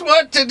 Guess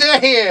what today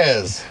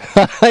is?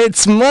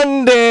 It's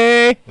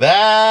Monday!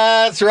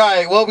 That's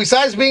right. Well,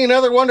 besides being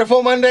another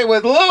wonderful Monday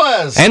with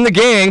Lewis. And the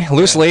gang,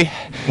 loosely.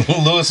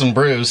 Lewis and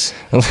Bruce.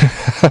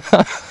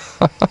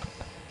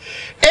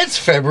 It's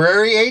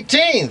February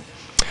 18th.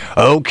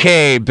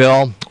 Okay,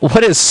 Bill.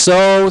 What is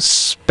so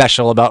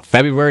special about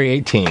February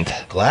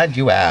 18th? Glad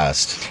you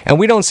asked. And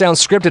we don't sound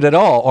scripted at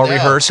all, or No.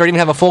 rehearsed, or even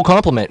have a full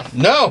complement.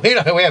 No, we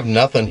have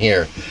nothing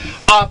here.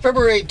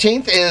 February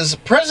 18th is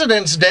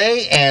President's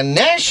Day and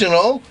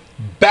National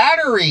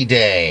Battery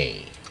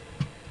Day.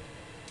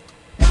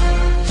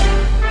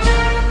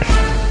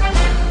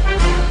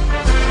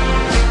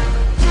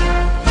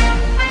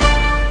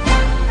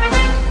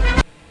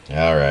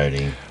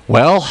 Alrighty.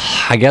 Well,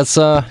 I guess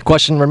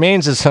question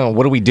remains is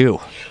what do we do?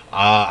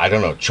 I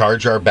don't know,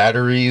 charge our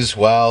batteries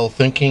while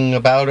thinking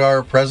about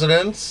our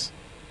presidents?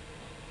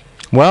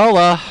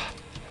 Well,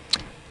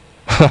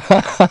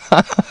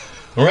 I'm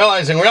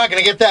realizing we're not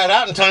going to get that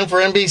out in time for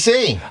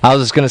NBC. I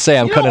was just going to say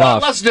I'm You know cutting what?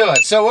 off. Let's do it.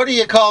 So what do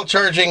you call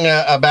charging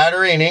a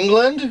battery in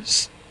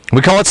England?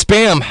 We call it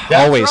spam.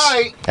 That's always.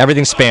 right.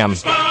 Everything's spam.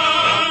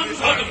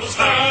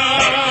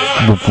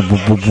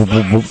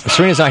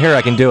 Serena's not here,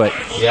 I can do it.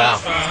 Yeah.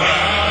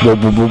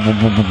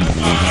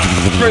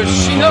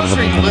 Bruce, she knows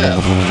where you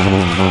live.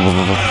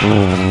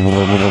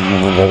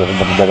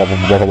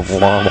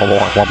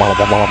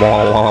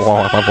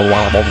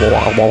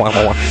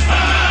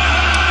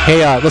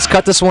 Hey, let's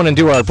cut this one and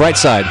do our bright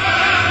side.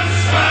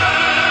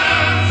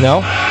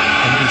 No?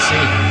 NBC.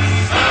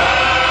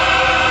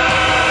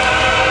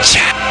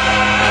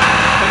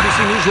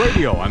 NBC News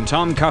Radio, I'm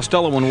Tom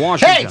Costello in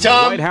Washington. Hey,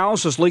 Tom. The White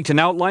House has leaked an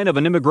outline of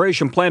an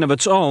immigration plan of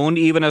its own,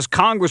 even as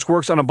Congress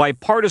works on a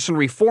bipartisan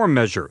reform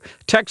measure.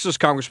 Texas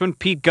Congressman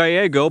Pete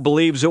Gallego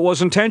believes it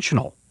was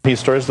intentional. He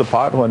stirs the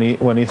pot when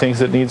he thinks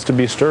it needs to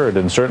be stirred,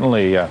 and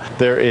certainly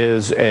there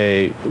is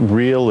a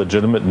real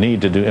legitimate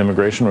need to do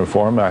immigration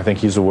reform. I think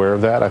he's aware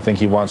of that. I think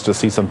he wants to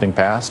see something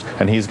passed,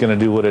 and he's going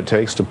to do what it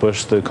takes to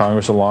push the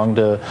Congress along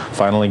to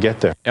finally get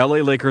there.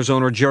 LA Lakers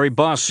owner Jerry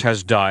Buss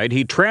has died.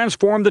 He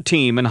transformed the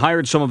team and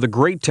hired some of the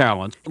great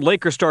talent.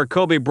 Lakers star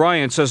Kobe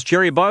Bryant says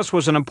Jerry Buss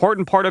was an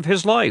important part of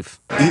his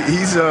life.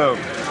 He's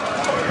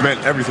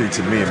meant everything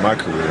to me in my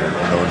career,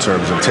 in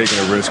terms of taking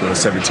a risk when a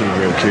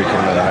 17-year-old kid came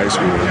out of high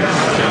school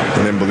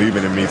and then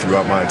believing in me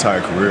throughout my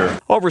entire career.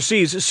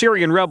 Overseas,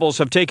 Syrian rebels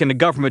have taken a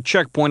government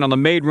checkpoint on the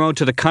main road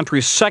to the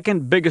country's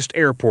second biggest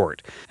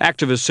airport.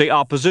 Activists say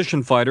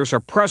opposition fighters are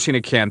pressing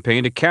a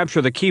campaign to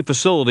capture the key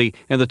facility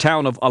in the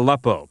town of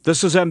Aleppo.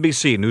 This is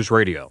NBC News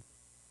Radio.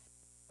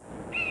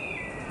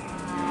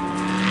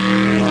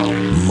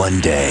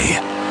 Monday.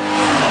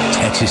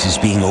 Texas is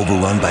being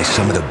overrun by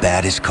some of the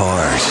baddest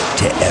cars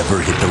to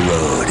ever hit the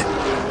road.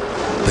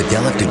 But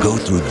they'll have to go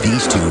through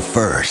these two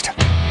first.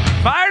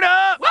 Fired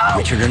up! Whoa!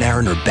 Richard and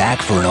Aaron are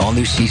back for an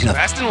all-new season of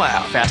Fast and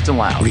Loud. Fast and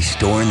Loud.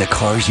 restoring the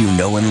cars you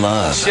know and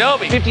love.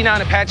 Shelby.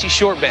 59 Apache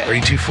Short Bed.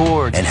 32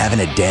 Ford. And having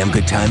a damn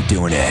good time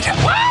doing it.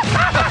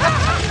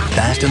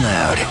 Fast and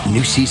Loud.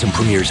 New season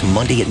premieres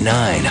Monday at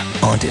 9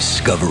 on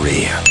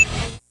Discovery.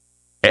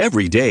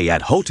 Every day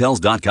at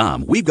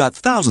Hotels.com, we've got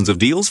thousands of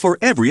deals for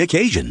every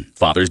occasion.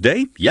 Father's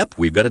Day? Yep,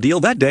 we've got a deal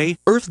that day.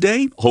 Earth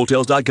Day?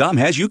 Hotels.com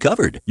has you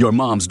covered. Your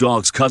mom's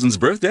dog's cousin's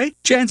birthday?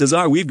 Chances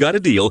are we've got a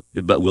deal,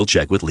 but we'll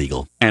check with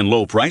legal. And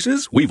low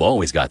prices? We've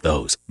always got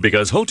those.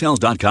 Because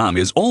Hotels.com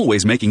is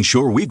always making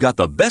sure we've got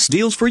the best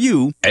deals for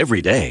you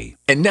every day.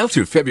 And now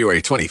through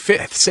February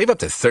 25th, save up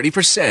to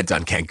 30%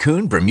 on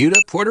Cancun, Bermuda,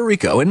 Puerto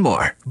Rico, and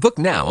more. Book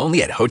now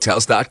only at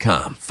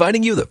Hotels.com,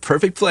 finding you the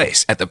perfect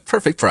place at the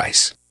perfect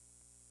price.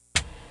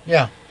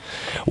 Yeah.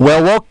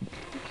 Well,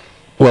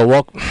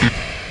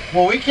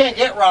 we can't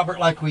get Robert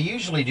like we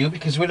usually do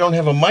because we don't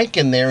have a mic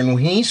in there, and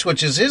when he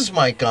switches his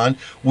mic on,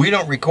 we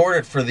don't record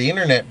it for the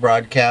internet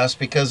broadcast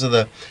because of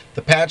the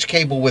patch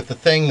cable with the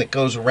thing that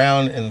goes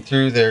around and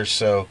through there.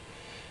 So,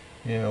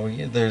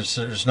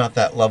 there's not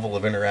that level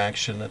of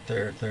interaction that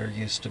there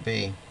used to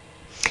be.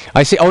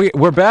 I see. Oh,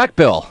 we're back,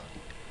 Bill.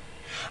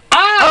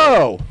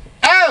 Oh!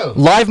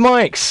 Live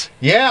mics.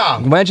 Yeah.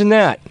 Imagine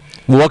that.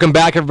 Welcome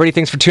back, everybody.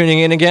 Thanks for tuning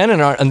in again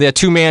on the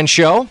two-man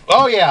show.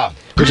 Oh, yeah.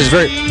 Which is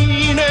very...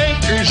 Green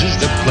Acres is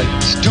the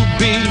place to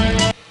be.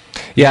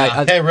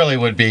 Yeah, it really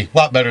would be. A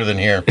lot better than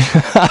here.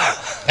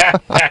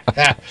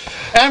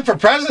 And for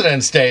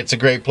President's Day, it's a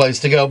great place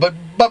to go. But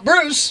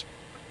Bruce,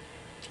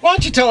 why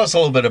don't you tell us a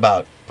little bit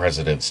about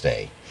President's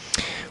Day?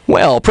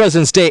 Well,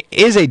 President's Day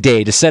is a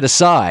day to set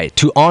aside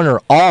to honor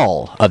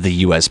all of the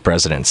U.S.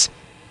 presidents.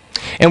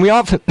 And we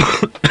often...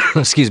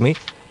 excuse me.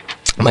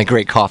 My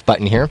great cough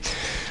button here.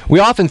 We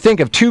often think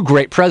of two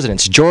great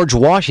presidents, George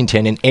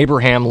Washington and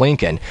Abraham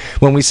Lincoln,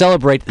 when we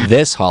celebrate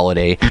this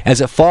holiday, as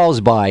it falls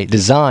by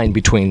design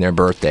between their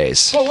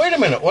birthdays. Well, wait a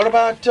minute. What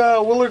about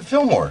Willard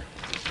Fillmore?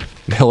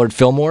 Willard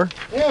Fillmore?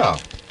 Yeah.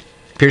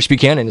 Pierce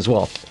Buchanan as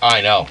well.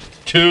 I know.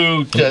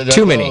 Too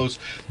many.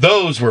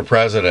 Those were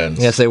presidents.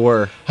 Yes, they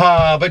were.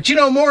 But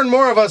more and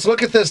more of us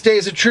look at this day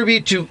as a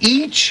tribute to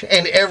each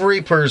and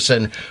every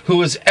person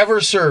who has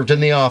ever served in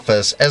the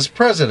office as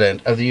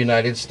President of the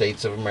United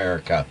States of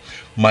America.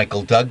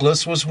 Michael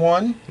Douglas was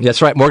one.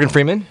 That's right. Morgan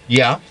Freeman?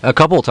 Yeah. A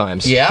couple of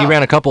times. Yeah. He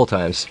ran a couple of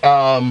times.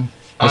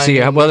 Let's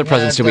see, what other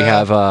presidents do we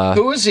have?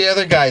 Who was the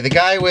other guy? The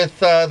guy with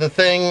the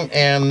thing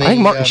and the... I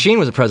think Martin Sheen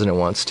was a president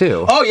once,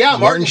 too. Oh, yeah,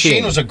 Martin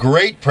Sheen was a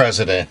great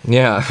president.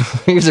 Yeah,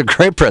 he was a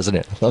great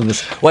president. Love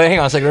this. Well, hang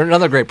on a second.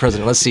 Another great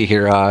president. Let's see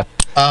here.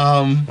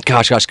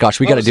 Gosh,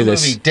 we got to do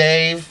this. Movie?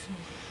 Dave?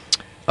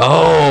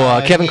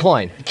 Oh, Kevin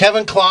Kline.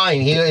 Kevin Kline.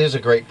 He is a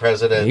great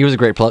president. He was a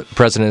great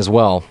president as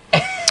well.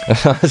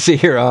 Let's see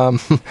here.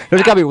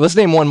 There's got to be. Let's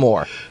name one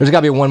more. There's got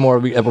to be one more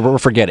we're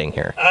forgetting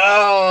here.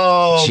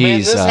 Oh, jeez, man,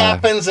 this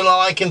happens, and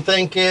all I can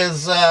think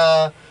is.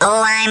 Oh,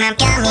 I'm a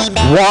gummy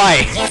bear.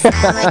 Why? Yes,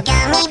 I'm a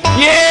gummy bear.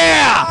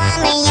 Yeah.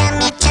 I'm a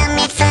yummy,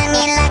 tummy from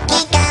your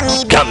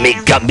lucky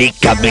gummy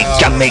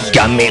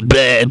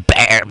bear.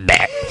 Gummy,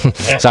 bear.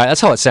 Sorry,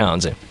 that's how it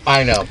sounds.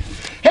 I know.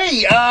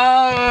 Hey,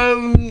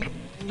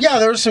 yeah,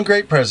 there were some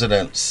great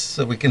presidents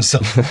that we can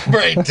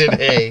celebrate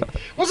today.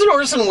 Wasn't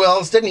Orson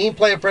Welles? Didn't he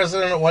play a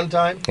president at one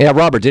time? Yeah,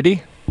 Robert, did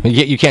he?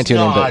 You can't tune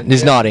in, but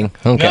he's nodding.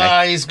 Okay.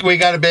 No, we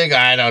got a big...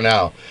 I don't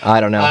know.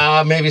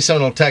 Maybe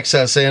someone will text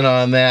us in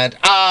on that.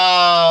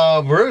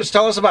 Bruce,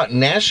 tell us about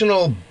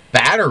National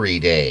Battery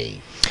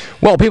Day.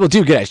 Well, people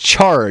do get a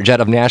charge out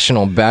of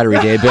National Battery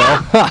Day, Bill.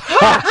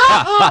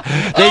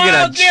 They get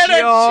a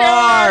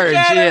charge.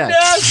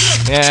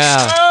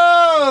 Yeah.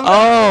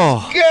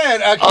 Oh,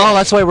 good. Okay. Oh,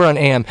 that's why we're on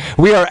AM.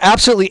 We are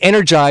absolutely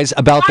energized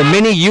about the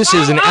many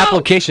uses and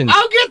applications.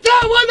 I'll get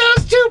that one.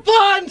 Those two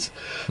puns.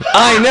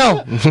 I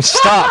know.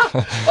 Stop.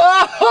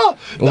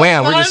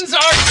 Wham. We're just.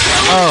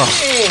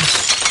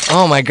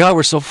 Oh my God,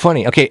 we're so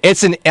funny. Okay,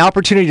 it's an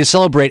opportunity to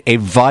celebrate a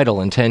vital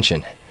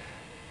intention.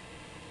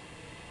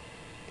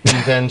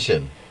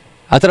 Invention.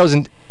 I thought it was.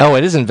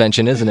 It is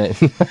invention, isn't it?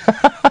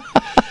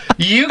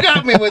 You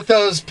got me with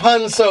those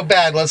puns so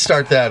bad. Let's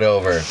start that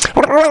over.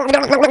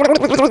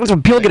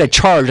 Bill get a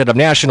charge out of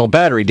National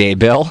Battery Day,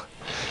 Bill. Go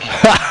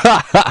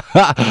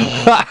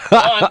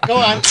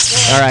on.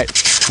 All right.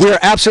 We are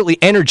absolutely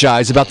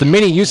energized about the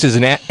many uses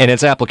and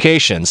its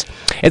applications.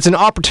 It's an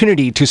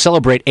opportunity to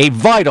celebrate a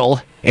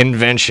vital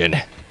invention.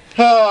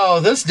 Oh,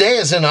 this day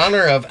is in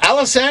honor of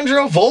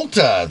Alessandro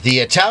Volta, the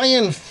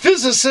Italian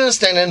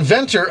physicist and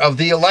inventor of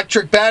the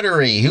electric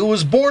battery, who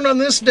was born on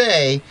this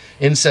day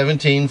in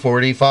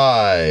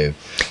 1745.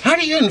 How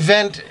do you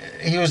invent?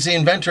 He was the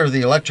inventor of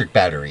the electric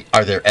battery.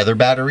 Are there other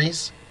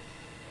batteries?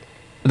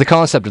 The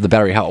concept of the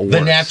battery, how it works.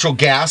 The natural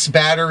gas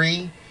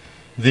battery,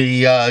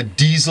 the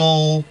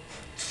diesel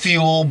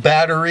fuel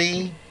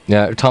battery.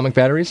 Yeah, atomic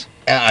batteries?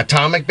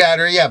 Atomic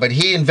battery, yeah, but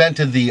he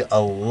invented the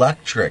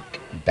electric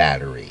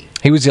battery.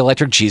 He was the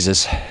electric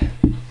Jesus.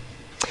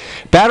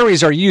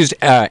 Batteries are used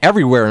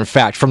everywhere, in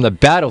fact, from the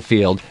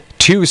battlefield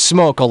to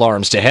smoke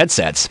alarms to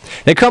headsets.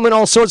 They come in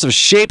all sorts of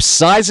shapes,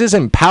 sizes,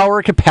 and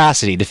power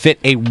capacity to fit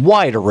a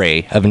wide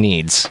array of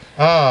needs.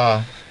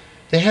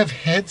 They have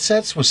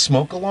headsets with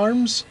smoke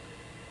alarms?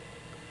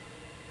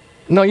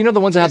 No, you know the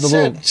ones that have the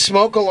little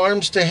smoke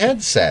alarms to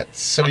headsets.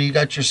 So you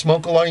got your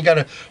smoke alarm. You got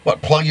to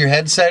plug your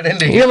headset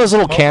into. You know those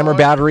little camera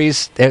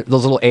batteries, those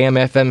little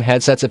AM/FM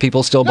headsets that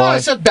people still buy. I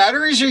said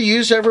batteries are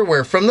used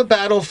everywhere, from the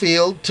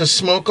battlefield to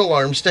smoke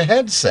alarms to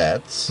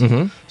headsets.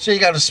 Mm-hmm. So you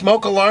got a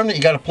smoke alarm that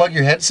you got to plug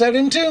your headset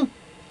into.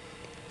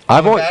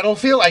 On the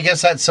battlefield, I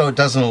guess that's so it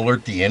doesn't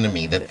alert the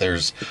enemy that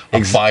there's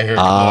a fire going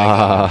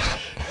on.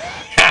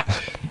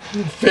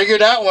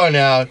 Figured that one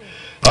out.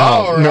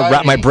 I'm going to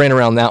wrap my brain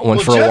around that one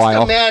for a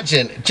while.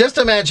 Just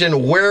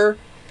imagine where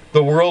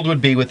the world would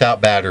be without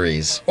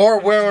batteries, or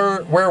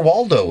where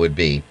Waldo would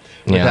be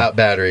without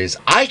batteries.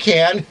 I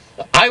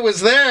was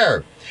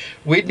there.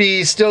 We'd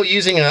be still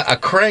using a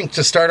crank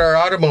to start our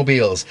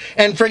automobiles.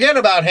 And forget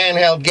about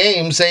handheld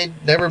games. They'd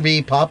never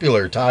be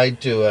popular tied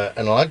to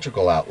an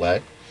electrical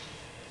outlet.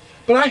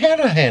 But I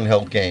had a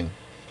handheld game.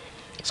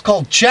 It's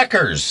called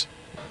Checkers.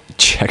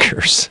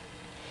 Checkers.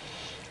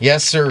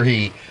 Yes,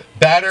 sir.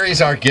 Batteries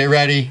are, get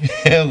ready,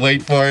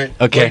 wait for it.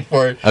 Okay. Wait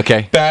for it.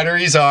 Okay.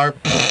 Batteries are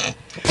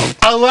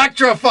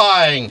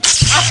electrifying.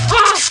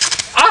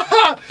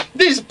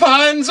 These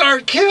puns are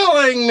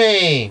killing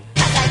me.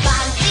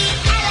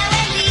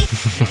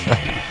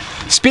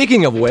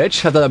 Speaking of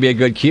which, I thought that'd be a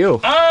good cue.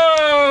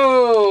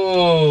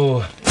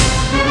 Oh!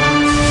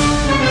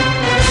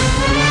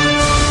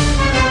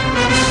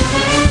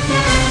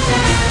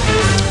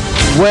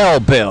 Well,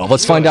 Bill,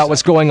 let's find out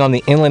what's going on in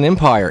the Inland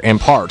Empire and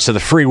parts of the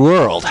free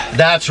world.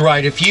 That's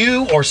right. If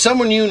you or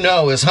someone you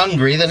know is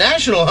hungry, the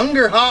National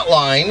Hunger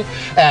Hotline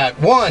at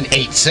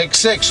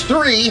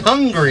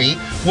 1-866-3-HUNGRY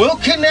will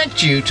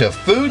connect you to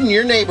food in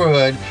your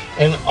neighborhood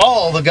and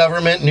all the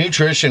government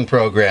nutrition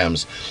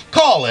programs.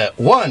 Call at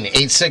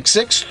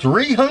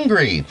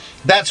 1-866-3-HUNGRY.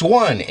 That's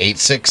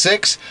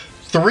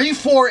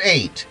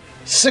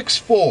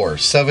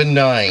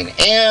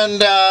 1-866-348-6479.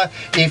 And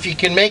if you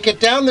can make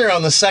it down there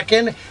on the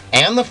 2nd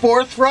and the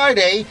 4th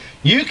Friday,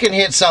 you can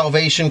hit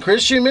Salvation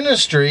Christian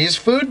Ministries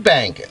Food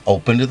Bank,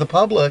 open to the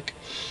public.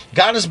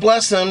 God has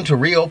blessed them to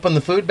reopen the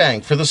food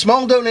bank. For the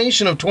small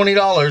donation of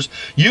 $20,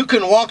 you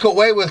can walk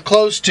away with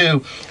close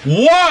to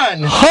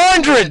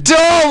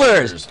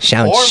 $100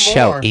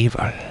 Shout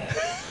evil.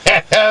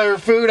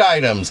 food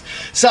items.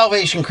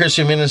 Salvation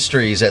Christian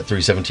Ministries at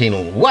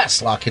 317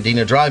 West La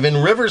Cadena Drive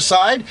in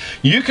Riverside.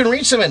 You can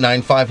reach them at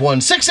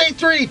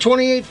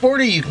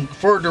 951-683-2840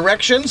 for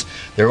directions.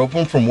 They're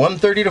open from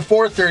 1:30 to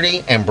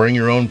 4:30, and bring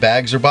your own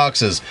bags or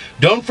boxes.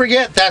 Don't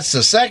forget, that's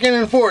the 2nd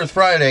and 4th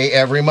Friday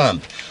every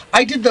month.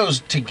 I did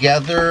those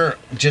together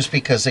just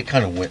because they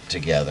kind of went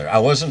together. I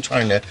wasn't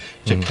trying to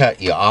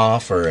cut you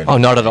off or anything. Oh,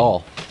 not at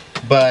all.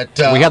 But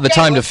we have the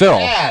time to fill.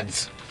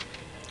 Ads.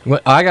 Well,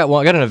 I got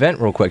an event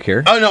real quick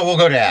here. Oh, no, we'll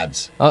go to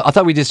ads. I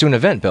thought we just do an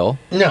event, Bill.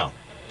 No.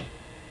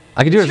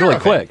 I can do this really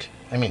event. quick.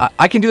 I mean,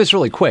 I can do this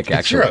really quick,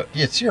 actually.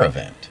 It's your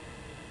event.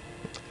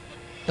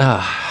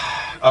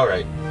 All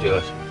right, do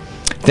it.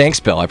 Thanks,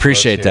 Bill. I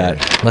appreciate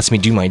that. Lets me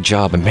do my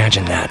job.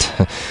 Imagine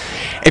that.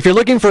 If you're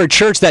looking for a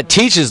church that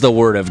teaches the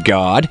Word of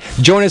God,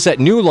 join us at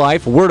New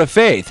Life Word of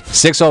Faith,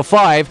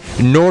 605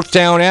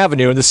 Northtown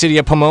Avenue in the city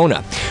of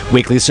Pomona.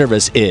 Weekly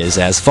service is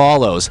as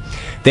follows.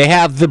 They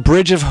have the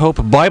Bridge of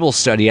Hope Bible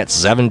Study at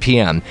 7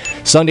 p.m.,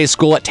 Sunday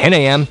School at 10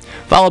 a.m.,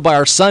 followed by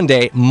our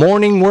Sunday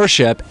morning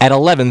worship at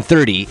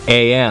 11:30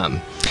 a.m.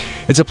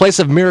 It's a place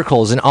of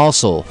miracles, and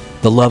also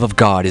the love of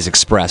God is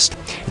expressed.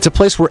 It's a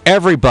place where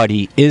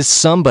everybody is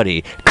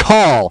somebody.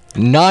 Call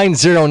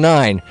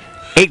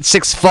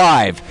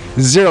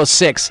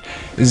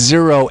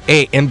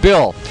 909-865-0608. And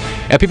Bill,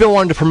 if people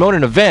wanted to promote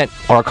an event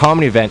or a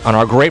comedy event on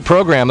our great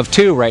program of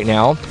 2 right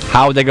now,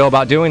 how would they go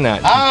about doing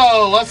that?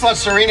 Oh, let's let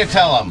Serena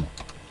tell them.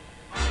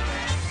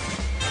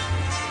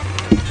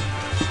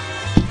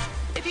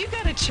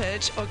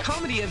 Church or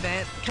comedy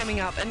event coming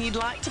up and you'd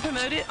like to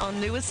promote it on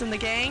Lewis and the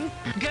Gang,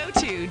 go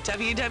to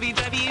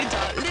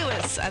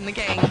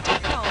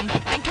www.lewisandthegang.com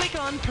and click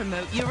on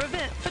Promote Your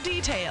Event for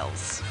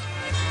details.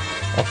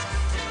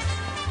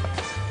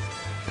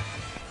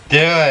 Do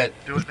it.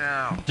 Do it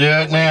now. Do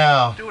it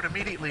now. Do it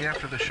immediately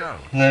after the show.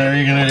 No,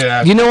 you're going to do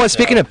it. You know what?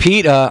 Speaking of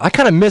Pete, I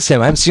kind of miss him.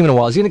 I haven't seen him in a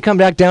while. Is he going to come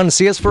back down and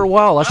see us for a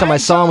while? Last time I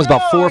saw him was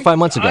about 4 or 5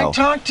 months ago. I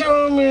talked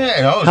to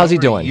him. How's he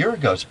doing? A year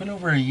ago. It's been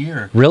over a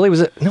year. Really? Was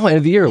it? No, end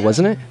of the year,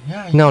 wasn't it?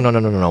 Yeah. No.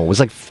 It was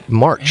like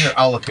March. Here,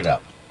 I'll look it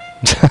up.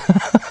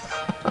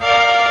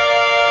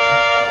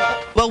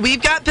 Well,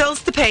 we've got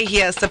bills to pay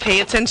here, so pay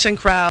attention,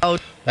 crowd.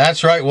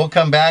 That's right. We'll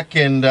come back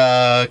and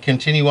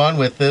continue on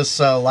with this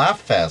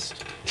Laugh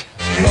Fest.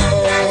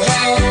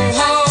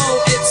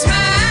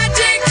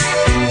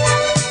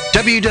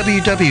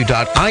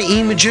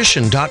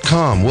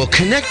 www.iemagician.com will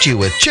connect you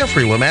with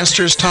Jeffrey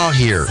Lemasters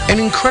Tahir, an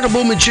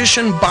incredible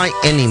magician by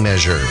any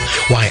measure.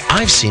 Why,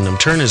 I've seen him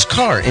turn his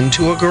car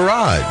into a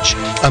garage.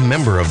 A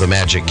member of the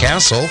Magic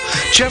Castle,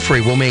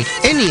 Jeffrey will make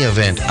any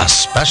event a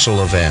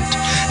special event.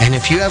 And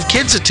if you have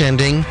kids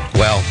attending,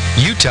 well,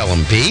 you tell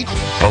them, Pete.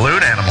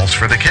 Balloon animals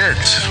for the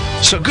kids.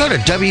 So go to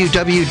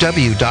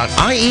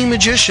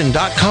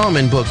www.iemagician.com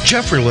and book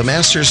Jeffrey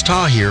Lemasters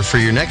Tahir for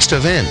your next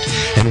event.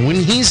 And when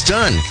he's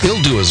done,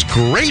 he'll do his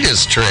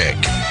greatest trick.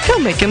 He'll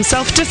make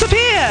himself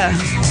disappear.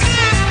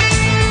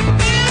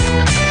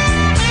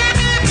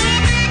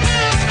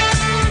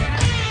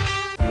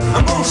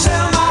 I'm gonna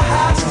sell my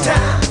house in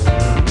town.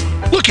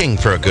 Looking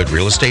for a good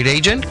real estate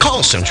agent?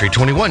 Call Century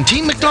 21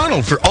 Team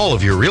McDonald for all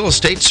of your real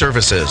estate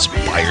services.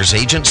 Buyer's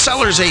agent,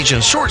 seller's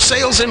agent, short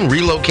sales, and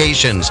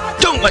relocations.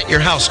 Don't let your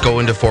house go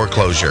into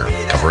foreclosure.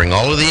 Covering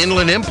all of the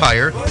Inland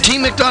Empire,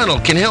 Team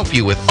McDonald can help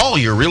you with all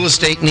your real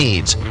estate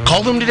needs.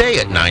 Call them today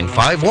at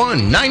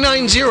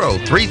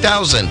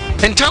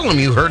 951-990-3000 and tell them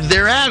you heard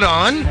their ad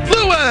on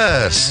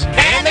Lewis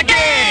And the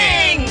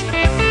gang!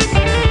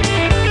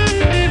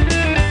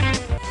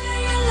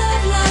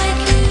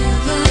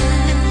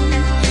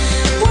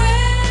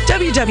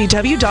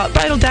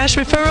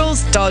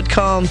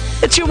 www.bridal-referrals.com.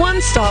 It's your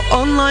one-stop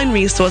online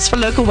resource for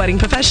local wedding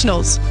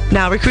professionals.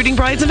 Now recruiting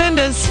brides and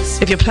vendors.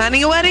 If you're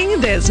planning a wedding,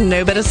 there's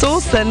no better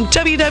source than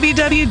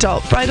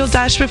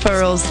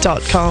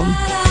www.bridal-referrals.com.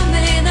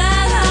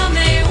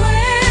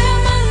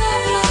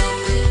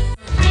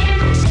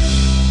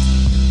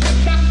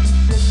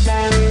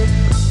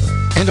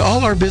 And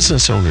all our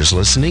business owners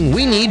listening,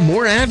 we need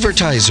more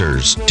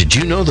advertisers. Did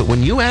you know that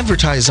when you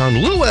advertise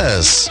on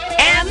Lewis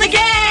And the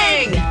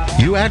gang!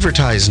 you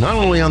advertise not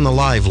only on the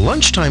live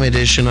lunchtime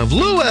edition of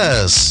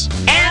Lewis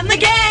And the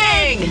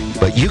gang!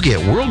 but you get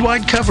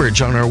worldwide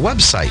coverage on our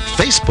website,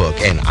 Facebook,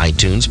 and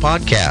iTunes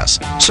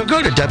podcast. So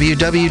go to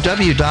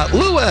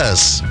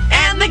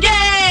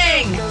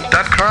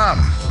www.lewis.com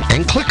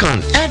and click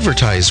on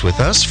Advertise with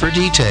Us for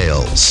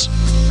details.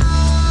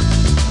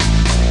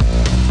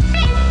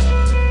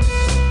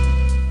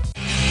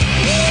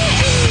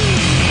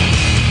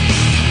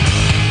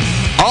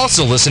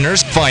 Also,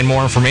 listeners, find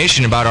more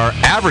information about our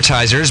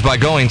advertisers by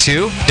going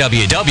to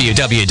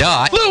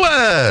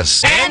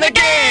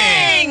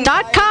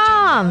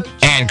www.lewis.com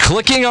and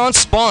clicking on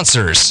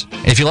sponsors.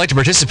 If you'd like to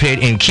participate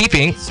in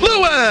keeping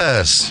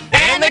Lewis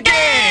And the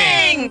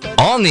gang!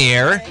 on the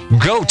air,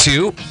 go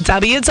to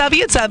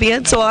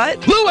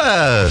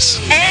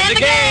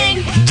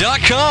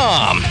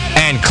www.lewis.com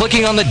and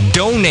clicking on the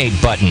donate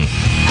button.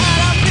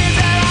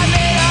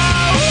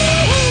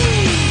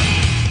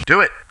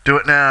 Do it. Do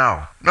it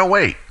now. No,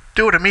 wait.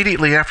 Do it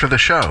immediately after the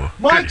show.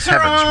 Mics Good are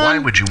heavens, on. why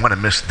would you want to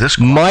miss this?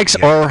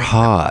 Mics are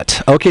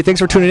hot. Okay,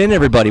 thanks for tuning in,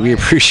 everybody. We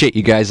appreciate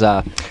you guys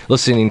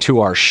listening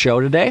to our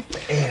show today.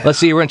 Let's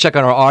see, we're going to check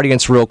on our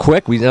audience real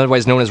quick. We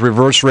otherwise known as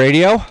reverse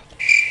radio.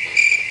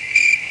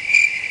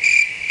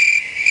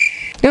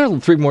 Yeah,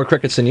 3 more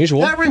crickets than usual.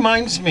 That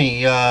reminds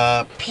me,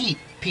 Pete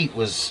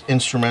was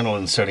instrumental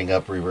in setting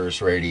up reverse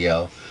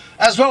radio,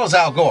 as well as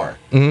Al Gore.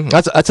 Mm-hmm.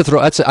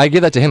 I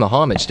give that to him, a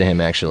homage to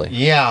him, actually.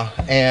 Yeah,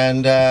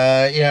 and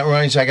it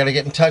reminds me, I got to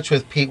get in touch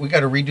with Pete. We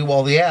got to redo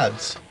all the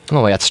ads.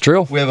 Oh, that's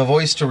true. We have a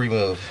voice to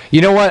remove.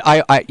 You know what?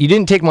 You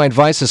didn't take my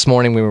advice this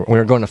morning. We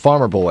were going to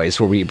Farmer Boys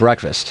where we eat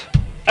breakfast.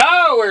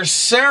 Oh, where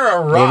Sarah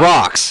rocks.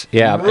 Rocks,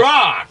 yeah.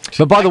 Rocked.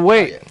 But by the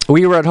way,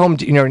 we were at home,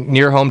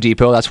 near Home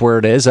Depot. That's where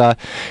it is.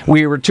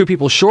 We were 2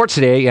 people short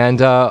today, and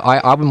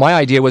my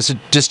idea was to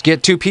just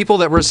get 2 people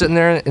that were sitting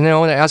there,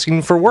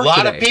 asking for work. A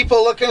lot today. of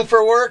people looking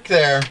for work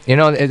there.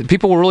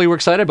 People were really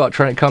excited about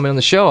trying to come in on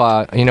the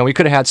show. We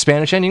could have had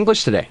Spanish and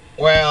English today.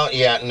 Well,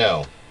 yeah,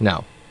 no.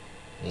 No.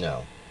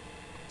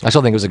 I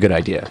still think it was a good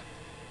idea.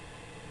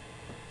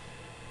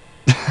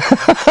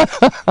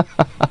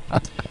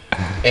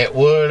 It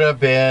would have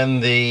been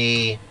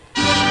the...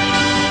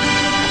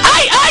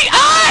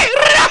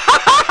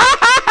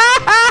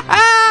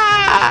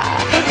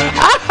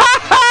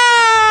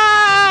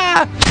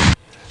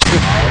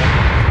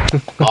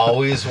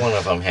 Always one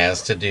of them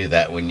has to do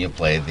that when you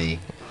play the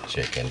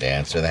chicken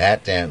dance or the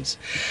hat dance.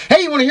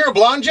 Hey, you want to hear a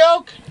blonde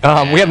joke?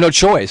 We have no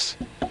choice.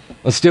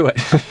 Let's do it.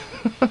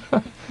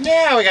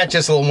 Yeah, we got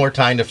just a little more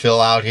time to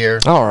fill out here.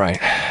 All right.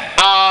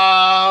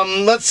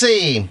 Let's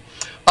see.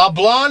 A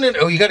blonde and...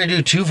 Oh, you got to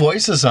do 2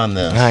 voices on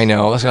this. I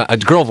know. A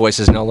girl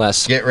voices, no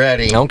less. Get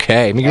ready.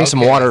 Okay. Let me give me some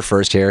water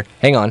first here.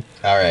 Hang on.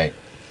 All right.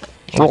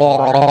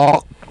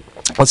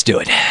 Let's do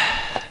it.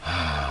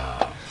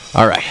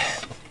 All right.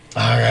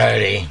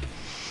 Alrighty.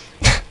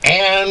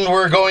 And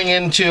we're going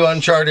into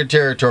uncharted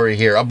territory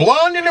here. A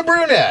blonde and a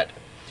brunette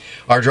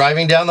are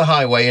driving down the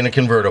highway in a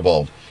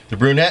convertible. The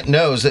brunette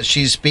knows that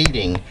she's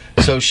speeding,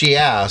 so she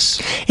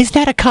asks, "Is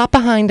that a cop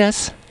behind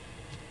us?"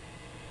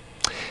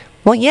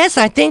 "Well, yes,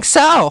 I think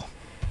so."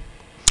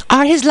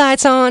 "Are his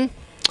lights on?"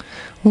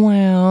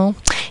 "Well,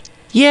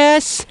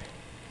 yes,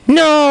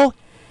 no,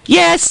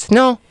 yes,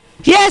 no,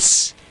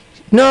 yes,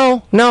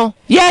 no, no,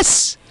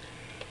 yes,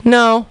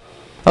 no."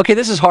 Okay,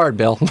 this is hard,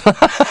 Bill.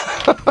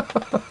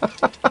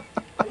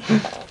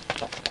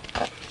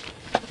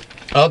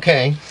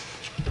 Okay.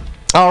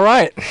 All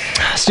right.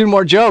 Let's do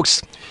more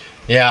jokes.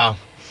 Yeah.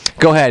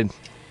 Go ahead.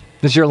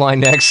 This is your line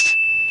next.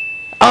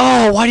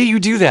 Oh, why do you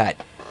do that?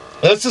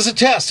 This is a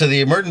test of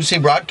the emergency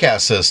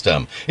broadcast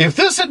system. If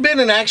this had been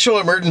an actual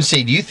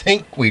emergency, do you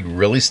think we'd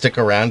really stick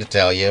around to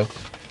tell you?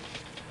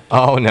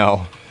 Oh,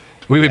 no.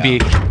 We would be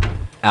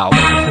out.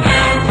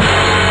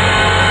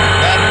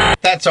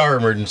 That's our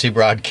emergency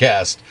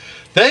broadcast.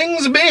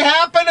 Things be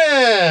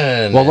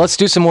happening! Well, let's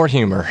do some more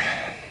humor.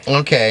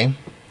 Okay.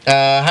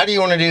 How do you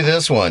want to do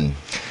this one?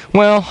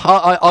 Well,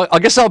 I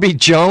guess I'll be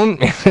Joan,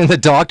 the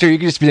doctor. You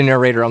can just be the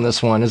narrator on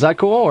this one. Is that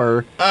cool,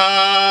 or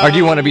do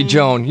you want to be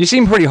Joan? You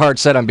seem pretty hard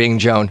set on being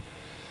Joan.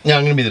 Yeah,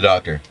 I'm going to be the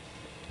doctor.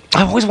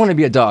 I always want to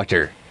be a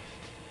doctor.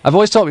 I've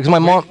always told because my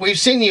mom. We've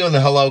seen you in the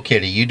Hello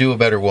Kitty. You do a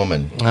better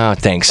woman. Oh,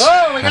 thanks.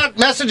 Oh, we got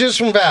messages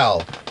from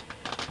Val.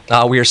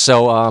 We are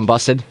so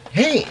busted.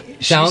 Hey,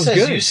 Sounds she says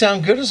good. You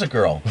sound good as a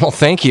girl. Well,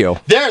 thank you.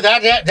 There,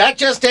 that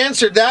just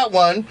answered that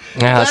one.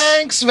 Yes.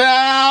 Thanks,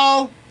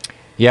 Val.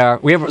 Yeah,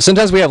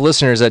 sometimes we have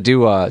listeners that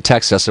do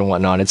text us and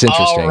whatnot. It's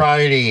interesting.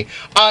 Alrighty.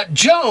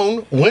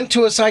 Joan went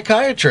to a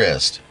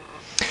psychiatrist.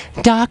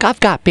 "Doc, I've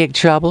got big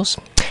troubles.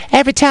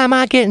 Every time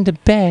I get into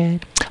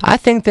bed, I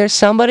think there's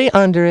somebody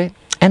under it,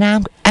 and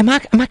am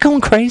I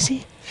going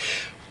crazy?"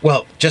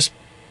 Well, just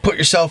put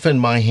yourself in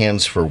my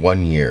hands for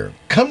 1 year.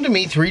 Come to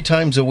me 3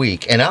 times a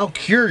week, and I'll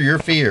cure your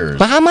fears.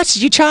 "Well, how much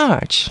did you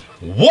charge?"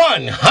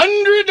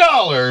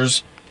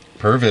 $100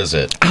 per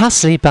visit. "I'll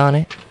sleep on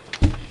it."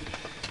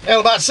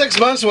 Well, about 6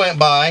 months went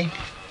by,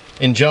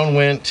 and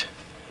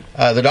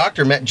the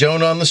doctor met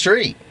Joan on the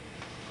street.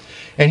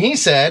 And he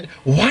said,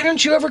 "Why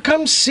don't you ever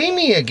come see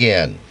me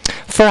again?"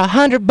 "For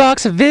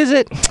 $100 a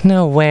visit?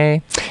 No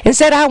way.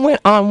 Instead, I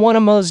went on one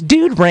of those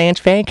dude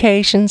ranch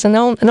vacations, and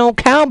an old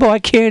cowboy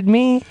cured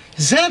me."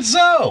 Is that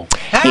so?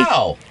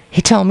 How?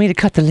 He told me to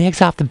cut the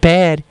legs off the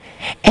bed.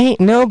 Ain't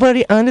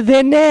nobody under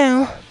there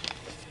now.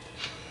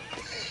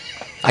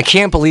 I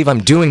can't believe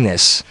I'm doing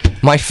this.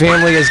 My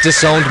family has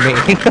disowned me.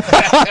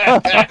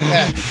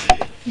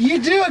 You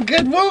do a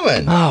good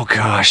woman. Oh,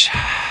 gosh.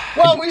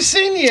 Well, we've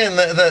seen you in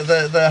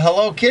the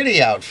Hello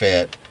Kitty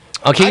outfit.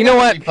 Okay, you know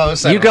what?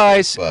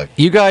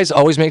 You guys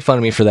always make fun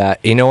of me for that.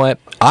 You know what?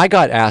 I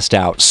got asked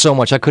out so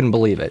much I couldn't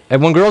believe it.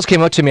 And when girls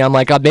came up to me, I'm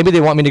like, maybe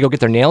they want me to go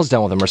get their nails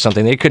done with them or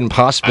something. They couldn't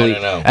possibly. I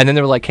don't know. And then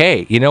they were like,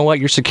 "Hey, you know what?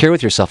 You're secure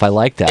with yourself. I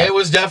like that." It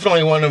was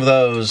definitely one of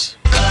those.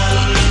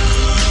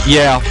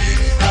 Yeah.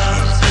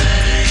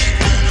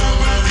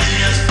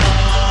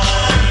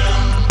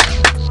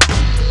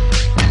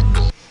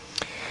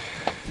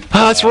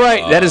 Oh, that's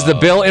right. That is the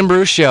Bill and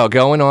Bruce Show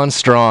going on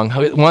strong.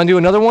 Want to do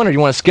another one, or do you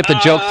want to skip the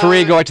joke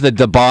 3, go out to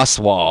the boss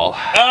wall?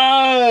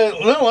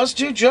 No, let's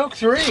do joke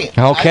 3. Okay.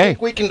 I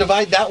think we can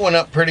divide that one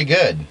up pretty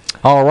good.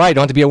 All right.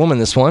 Don't have to be a woman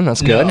this one.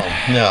 That's good.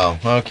 No.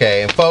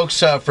 Okay. And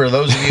folks, for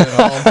those of you at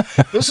home,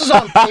 this is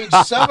on page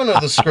 7 of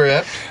the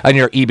script. On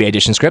your eBay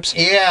edition scripts?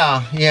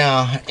 Yeah.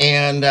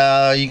 And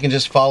you can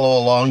just follow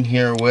along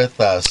here with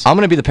us. I'm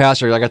going to be the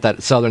pastor. I got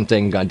that southern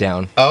thing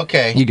down.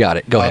 Okay. You got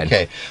it. Go ahead.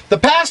 Okay. The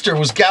pastor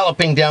was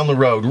galloping down the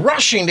road,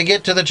 rushing to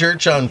get to the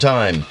church on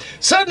time.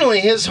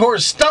 Suddenly, his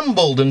horse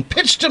stumbled and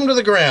pitched him to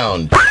the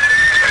ground.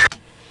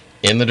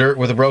 In the dirt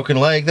with a broken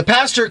leg, the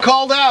pastor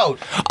called out,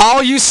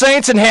 "All you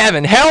saints in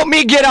heaven, help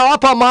me get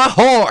up on my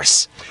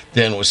horse!"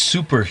 Then, with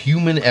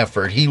superhuman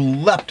effort, he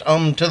leapt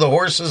onto the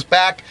horse's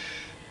back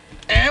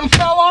and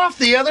fell off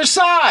the other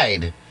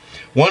side.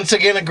 Once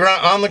again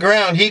on the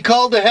ground, he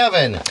called to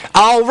heaven,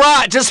 "All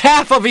right, just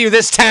half of you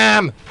this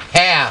time."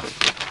 Half.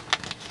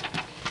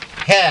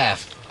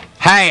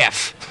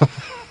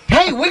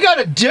 Hey, we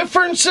got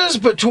differences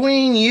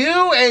between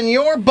you and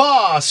your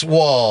boss,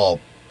 Wall.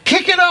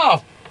 Kick it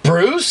off,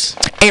 Bruce.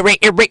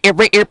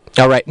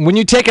 All right, when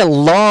you take a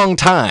long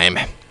time,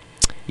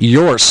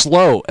 you're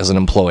slow as an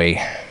employee.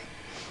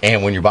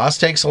 And when your boss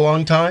takes a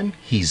long time,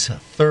 he's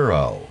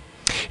thorough.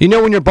 You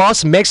know, when your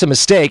boss makes a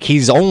mistake,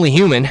 he's only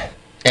human.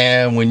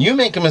 And when you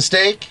make a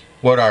mistake,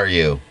 what are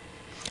you?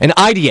 An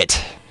idiot.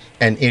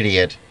 An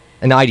idiot.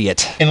 An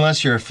idiot.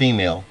 Unless you're a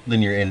female,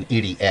 then you're an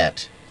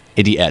idiot.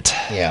 Idiot.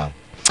 Yeah.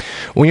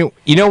 When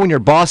when your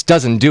boss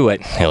doesn't do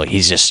it,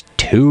 he's just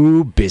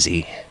too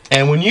busy.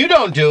 And when you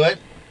don't do it,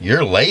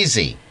 you're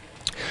lazy.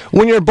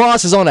 When your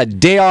boss is on a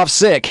day off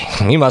sick,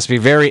 he must be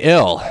very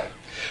ill.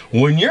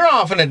 When you're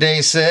off on a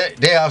day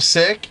off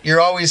sick,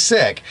 you're always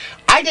sick.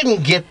 I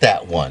didn't get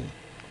that one.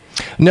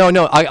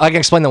 No, I can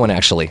explain that one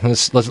actually.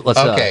 Let's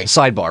Okay.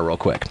 Sidebar real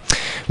quick.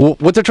 Well,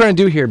 what they're trying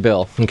to do here,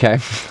 Bill, okay?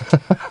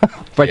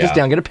 Write this Yeah.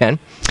 down, get a pen,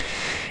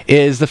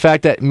 is the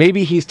fact that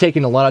maybe he's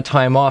taking a lot of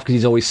time off because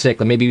he's always sick.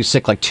 Like maybe he was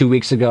sick like 2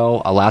 weeks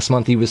ago. Last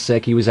month he was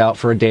sick. He was out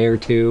for a day or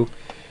two.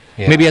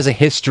 Yeah. Maybe he has a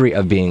history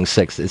of being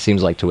sick, it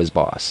seems like, to his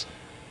boss.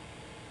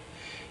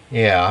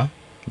 Yeah.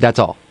 That's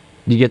all.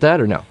 You get that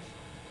or no?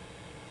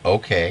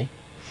 Okay.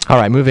 All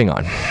right, moving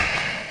on.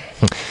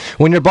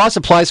 When your boss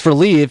applies for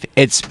leave,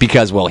 it's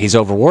because, well, he's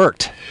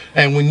overworked.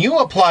 And when you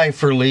apply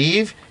for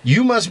leave,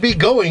 you must be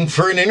going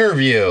for an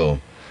interview.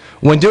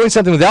 When doing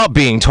something without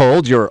being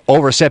told, you're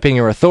overstepping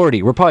your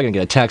authority. We're probably going to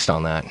get a text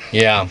on that.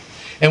 Yeah.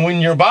 And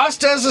when your boss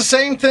does the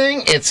same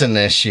thing, it's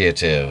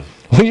initiative.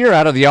 When you're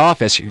out of the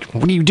office,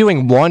 what are you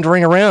doing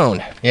wandering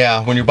around?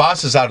 Yeah, when your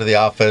boss is out of the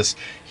office,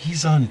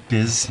 he's on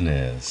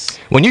business.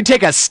 When you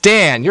take a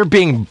stand, you're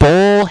being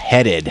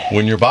bull-headed.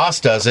 When your boss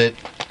does it,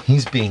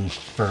 he's being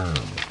firm.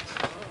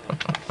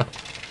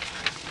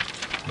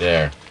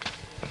 There.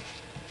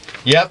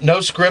 Yep,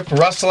 no script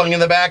rustling in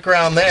the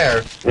background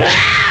there.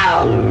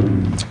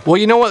 Well,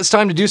 you know what? It's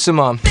time to do some,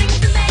 Yeah,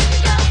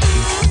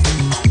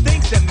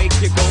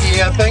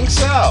 I think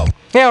so.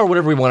 yeah, or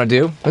whatever we want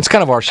to do. It's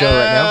kind of our show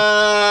right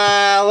now.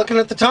 Looking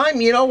at the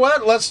time, you know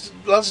what? Let's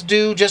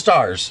do just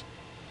ours.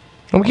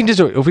 And we can just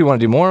do it if we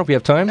want to do more, if we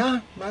have time.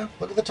 Well,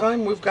 look at the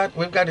time. We've got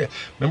to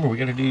remember we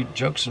got to do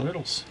jokes and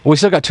riddles. Well, we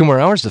still got 2 more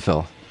hours to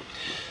fill.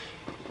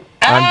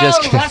 I'm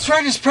just kidding. That's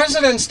right. It's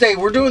President's Day.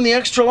 We're doing the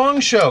extra long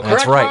show. Correct,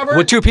 That's right. Robert?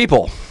 With 2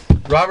 people.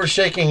 Robert's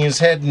shaking his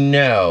head.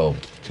 No.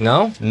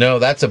 No? No,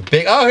 that's a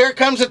big. Oh, here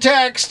comes a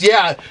text.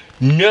 Yeah.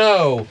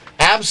 No.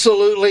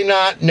 Absolutely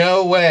not.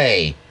 No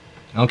way.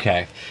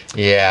 Okay.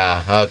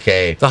 Yeah.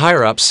 Okay. The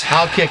higher ups.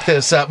 I'll kick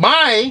this up.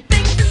 My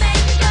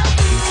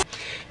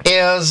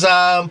is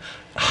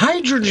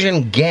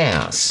hydrogen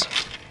gas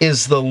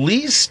is the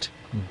least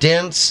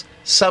dense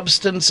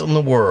substance in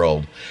the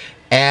world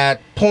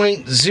at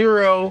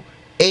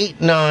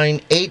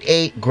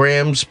 0.08988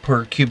 grams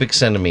per cubic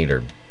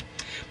centimeter.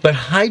 But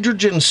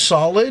hydrogen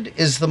solid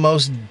is the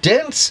most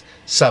dense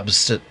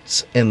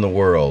substance in the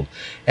world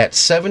at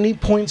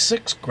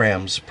 70.6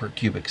 grams per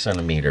cubic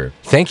centimeter.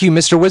 Thank you,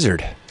 Mr.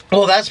 Wizard.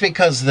 Well, that's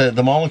because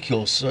the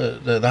molecules, or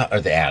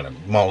the atom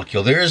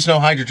molecule. There is no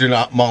hydrogen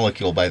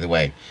molecule, by the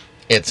way.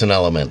 It's an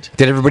element.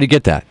 Did everybody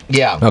get that?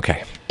 Yeah.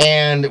 Okay.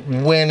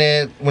 And when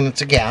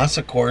it's a gas,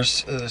 of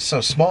course,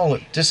 so small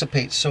it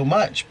dissipates so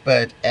much.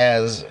 But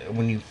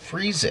when you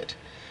freeze it,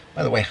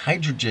 by the way,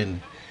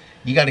 hydrogen,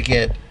 you got to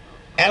get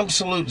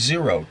absolute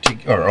zero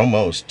or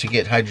almost to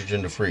get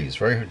hydrogen to freeze.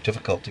 Very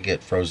difficult to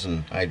get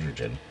frozen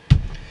hydrogen,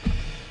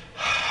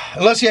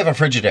 unless you have a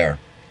Frigidaire.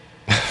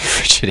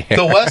 Frigidaire.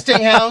 The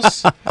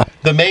Westinghouse,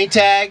 the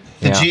Maytag,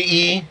 the Yeah.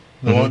 GE,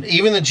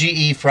 even the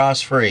GE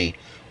frost free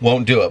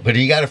won't do it. But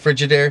you got a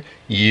Frigidaire,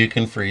 you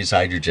can freeze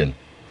hydrogen.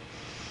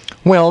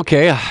 Well,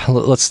 okay.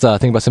 Let's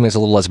think about something that's a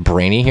little less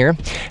brainy here.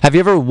 Have you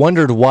ever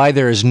wondered why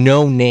there is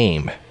no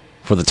name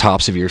for the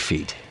tops of your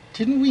feet?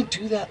 Didn't we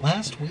do that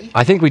last week?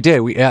 I think we did.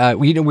 We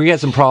had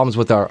some problems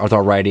with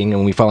our writing,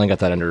 and we finally got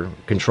that under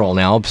control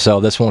now. So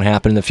this won't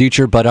happen in the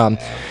future. But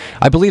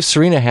I believe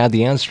Serena had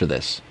the answer to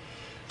this.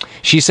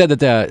 She said that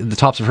the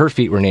tops of her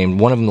feet were named.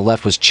 One of them, the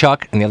left, was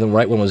Chuck, and the other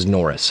right one was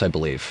Norris, I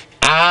believe.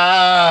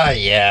 Ah,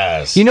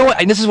 yes. You know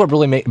what? And this is what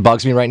really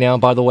bugs me right now,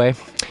 by the way.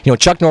 You know,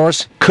 Chuck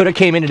Norris could have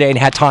came in today and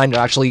had time to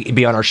actually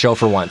be on our show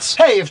for once.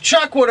 Hey, if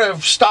Chuck would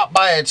have stopped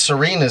by at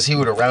Serena's, he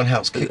would have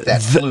roundhouse kicked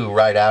that flu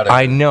right out of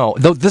I him. know.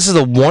 Though this is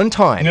the one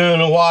time.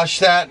 Gonna wash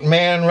that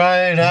man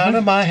right out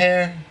of my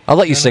hair. I'll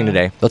let you sing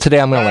today. Though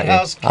today I'm gonna let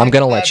Roundhouse you. I'm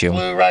gonna kick let that you.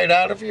 flu right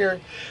out of here.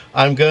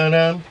 I'm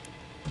gonna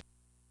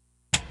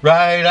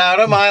right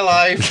out of my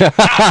life.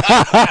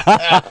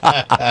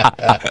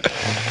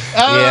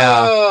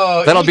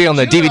 Yeah, that'll be on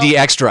the DVD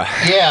extra.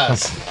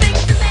 Yes.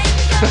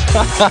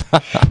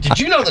 Did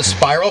you know the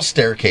spiral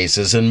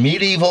staircases in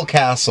medieval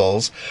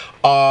castles,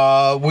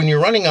 when you're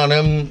running on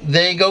them,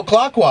 they go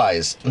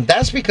clockwise?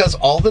 That's because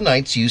all the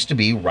knights used to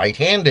be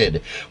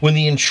right-handed. When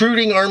the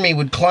intruding army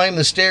would climb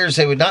the stairs,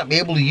 they would not be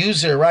able to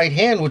use their right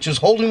hand, which was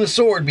holding the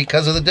sword,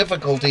 because of the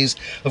difficulties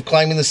of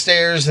climbing the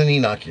stairs. Then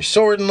you knock your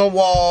sword in the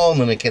wall,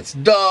 and then it gets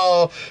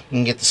dull, and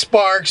you get the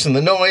sparks and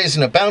the noise,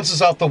 and it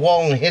bounces off the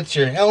wall and hits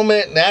your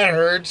helmet, and that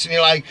hurts, and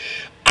you're like,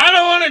 I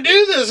don't want to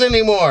do this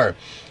anymore.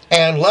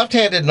 And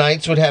left-handed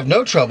knights would have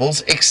no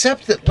troubles,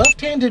 except that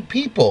left-handed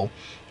people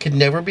could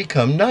never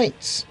become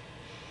knights,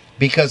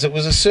 because it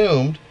was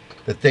assumed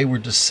that they were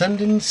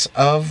descendants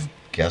of,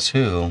 guess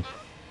who?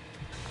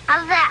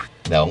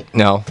 No.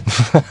 No.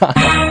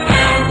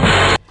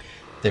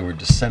 They were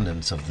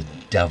descendants of the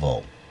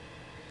devil.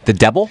 The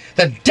devil?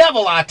 The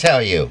devil, I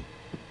tell you.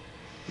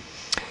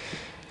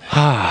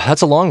 Ah,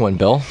 that's a long one,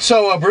 Bill.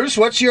 So, Bruce,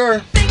 what's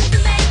your...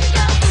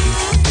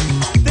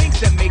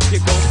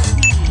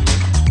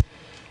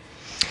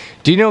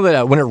 Do you know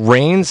that when it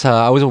rains,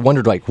 I always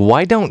wondered, like,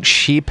 why don't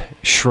sheep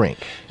shrink?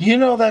 You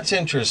know, that's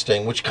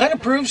interesting, which kind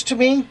of proves to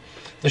me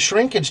the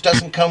shrinkage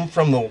doesn't come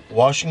from the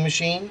washing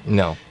machine.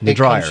 No, the It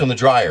dryer. comes from the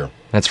dryer.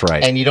 That's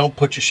right. And you don't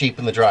put your sheep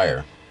in the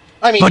dryer.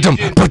 I mean,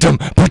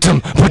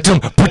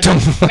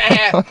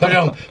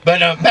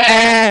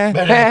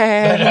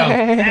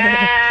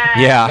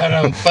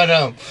 Yeah.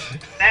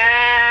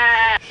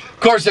 Of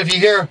course, if you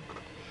hear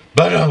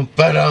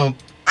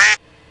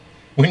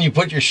when you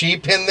put your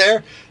sheep in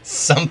there,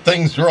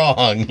 something's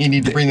wrong. You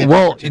need to bring the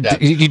temperature down.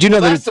 You do know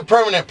that's the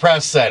permanent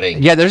press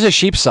setting. Yeah, there's a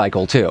sheep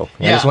cycle too.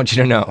 I just want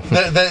you to know.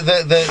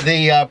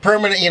 The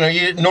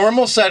permanent,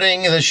 normal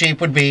setting of the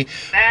sheep would be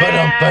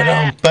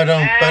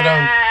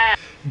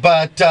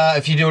but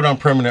if you do it on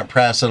permanent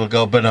press, it'll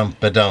go ba-dum.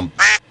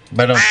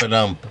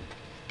 Badonkadonk?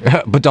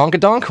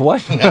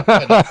 What?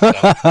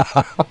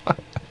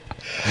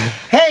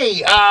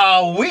 Hey,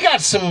 we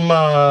got some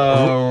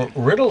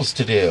riddles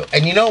to do.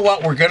 And you know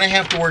what? We're going to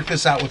have to work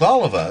this out with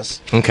all of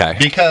us. Okay.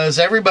 Because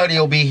everybody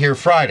will be here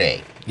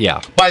Friday.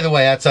 Yeah. By the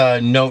way, that's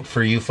a note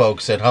for you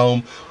folks at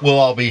home. We'll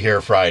all be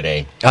here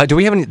Friday. Do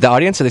we have the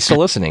audience? Are they still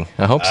listening?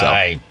 I hope so.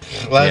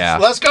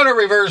 Let's go to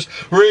reverse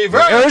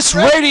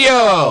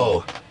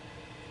radio.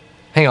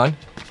 Hang on.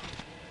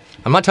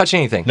 I'm not touching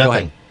anything. Nothing. Go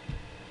ahead.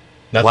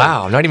 Nothing.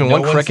 Wow, not even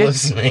one one's cricket?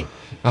 Listening.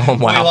 Oh, wow.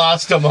 We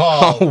lost them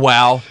all. Oh,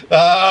 wow.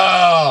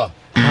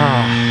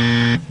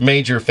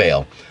 Major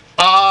fail.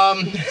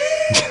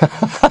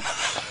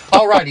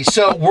 Alrighty,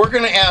 so we're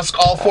going to ask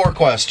all 4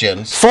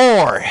 questions.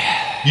 4.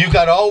 You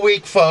got all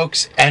week,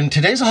 folks, and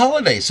today's a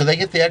holiday, so they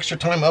get the extra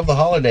time of the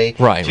holiday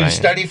to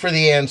study for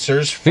the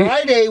answers.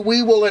 Friday,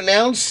 we will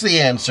announce the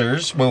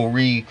answers. We'll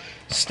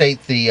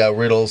restate the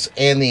riddles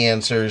and the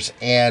answers,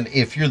 and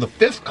if you're the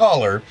 5th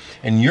caller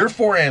and your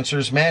 4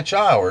 answers match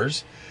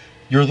ours,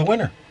 you're the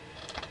winner.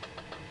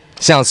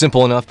 Sounds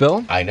simple enough,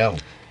 Bill. I know.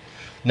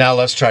 Now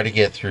let's try to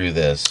get through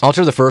this. I'll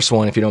try the first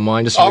one if you don't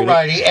mind.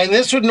 Alrighty, and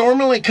this would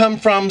normally come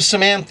from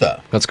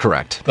Samantha. That's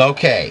correct.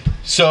 Okay,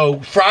 so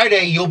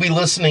Friday you'll be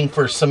listening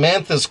for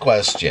Samantha's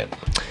question.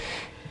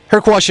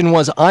 Her question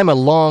was, I'm a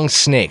long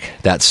snake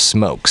that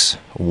smokes.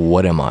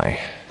 What am I?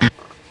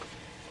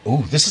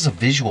 Ooh, this is a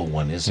visual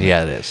one, isn't it?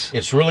 Yeah, it is.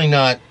 It's really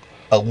not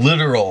a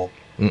literal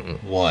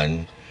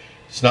one.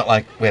 It's not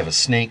like we have a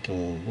snake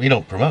and we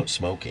don't promote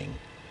smoking.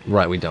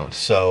 Right, we don't.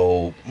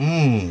 So,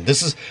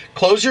 this is,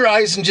 close your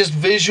eyes and just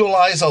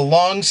visualize a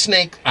long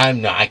snake. I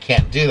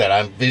can't do that.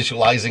 I'm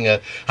visualizing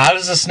how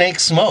does a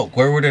snake smoke?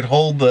 Where would it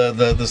hold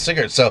the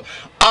cigarette? So,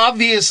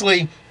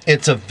 obviously,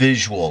 it's a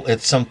visual.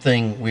 It's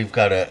something we've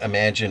got to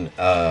imagine.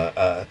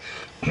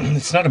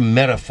 It's not a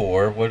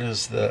metaphor. What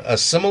is a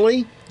simile?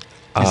 Is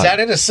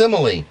that it, a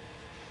simile?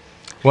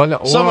 Well,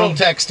 no, Someone will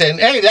text in.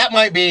 Hey, that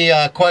might be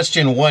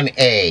question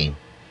 1A.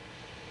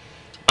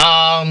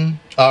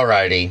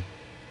 Alrighty.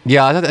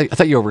 Yeah, I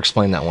thought you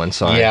over-explained that one.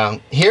 Sorry. Yeah.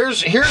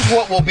 Here's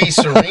what will be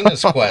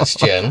Serena's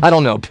question. I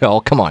don't know, Bill.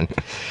 Come on.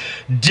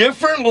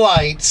 Different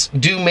lights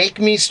do make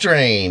me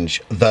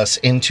strange. Thus,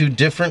 into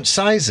different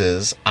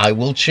sizes I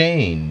will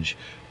change.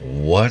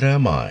 What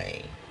am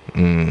I?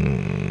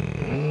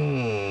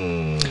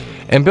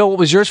 And Bill, what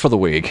was yours for the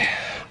week?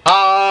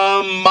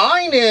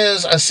 Mine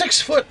is a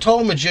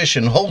 6-foot-tall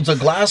magician holds a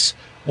glass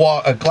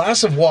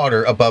of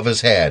water above his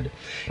head.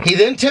 He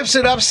then tips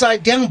it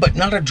upside down, but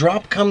not a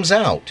drop comes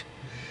out.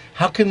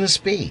 How can this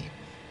be?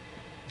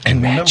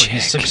 And remember,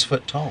 he's 6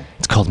 foot tall.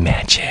 It's called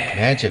magic.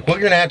 Magic. We're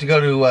going to have to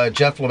go to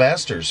Jeff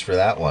Lemasters for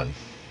that one.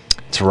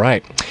 That's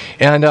right.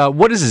 And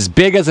what is as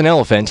big as an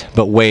elephant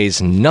but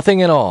weighs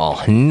nothing at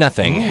all?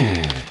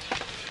 Nothing.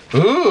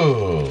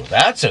 Ooh,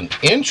 that's an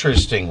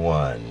interesting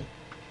one.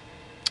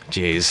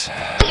 Jeez.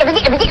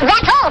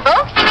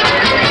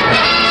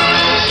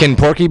 Can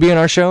Porky be in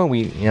our show? All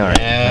right.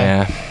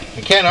 Yeah.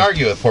 I can't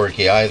argue with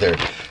Porky either.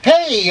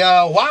 Hey,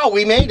 wow,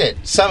 we made it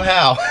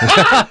somehow.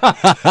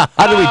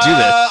 How do we do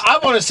this? I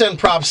want to send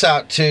props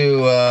out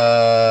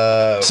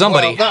to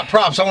somebody. Well, not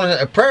props. I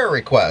want a prayer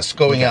request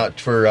going out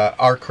for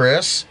our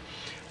Chris,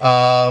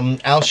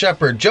 Al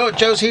Shepard,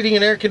 Joe's Heating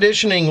and Air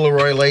Conditioning,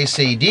 Leroy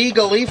Lacey, D.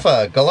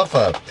 Galifa,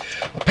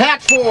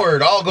 Pat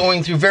Ford, all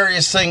going through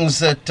various things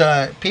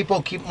that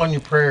people keep on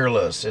your prayer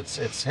list.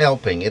 It's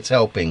helping. It's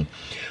helping.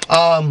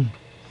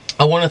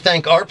 I want to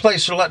thank Our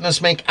Place for letting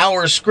us make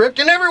our script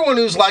and everyone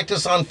who's liked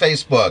us on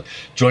Facebook.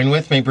 Join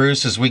with me,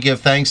 Bruce, as we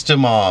give thanks to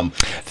Mom.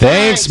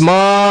 Thanks,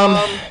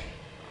 Mom.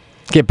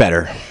 Get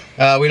better.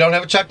 We don't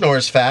have a Chuck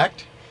Norris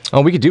fact. Oh,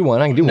 we could do one.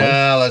 I can do one.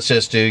 No, let's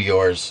just do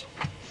yours.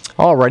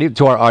 Alrighty,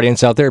 to our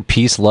audience out there,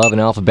 peace, love,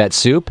 and alphabet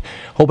soup.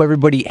 Hope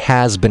everybody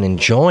has been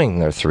enjoying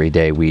their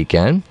 3-day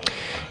weekend.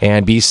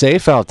 And be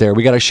safe out there.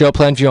 We got a show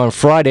planned for you on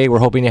Friday. We're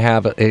hoping to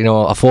have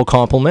a full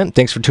complement.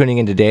 Thanks for tuning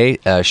in today's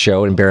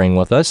show and bearing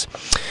with us.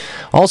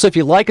 Also, if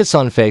you like us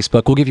on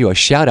Facebook, we'll give you a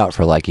shout-out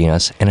for liking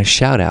us and a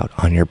shout-out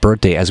on your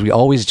birthday, as we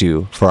always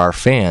do for our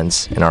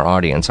fans and our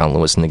audience on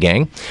Lewis and the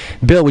Gang.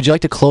 Bill, would you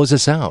like to close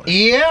us out?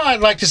 Yeah,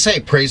 I'd like to say,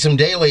 praise him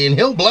daily, and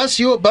he'll bless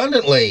you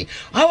abundantly.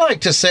 I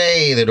like to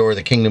say the door of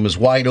the kingdom is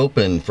wide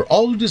open for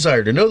all who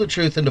desire to know the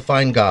truth and to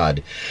find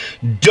God.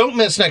 Don't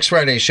miss next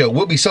Friday's show.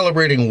 We'll be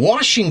celebrating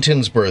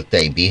Washington's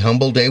birthday. Be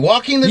Humble Day.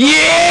 Walking the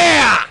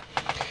Yeah!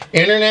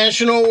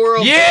 International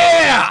World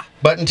Yeah! Day.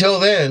 But until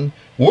then,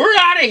 we're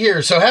out of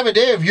here. So have a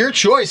day of your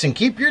choice and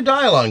keep your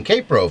dial on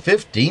KPRO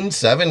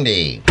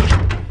 1570.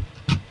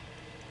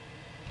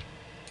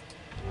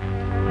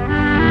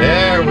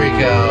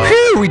 go.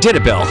 Whew, we did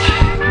it, Bill.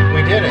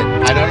 We did it.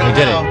 I don't know We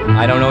did how. it.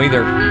 I don't know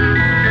either. We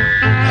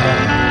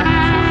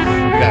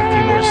got a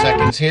few more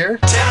seconds here.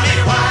 Tell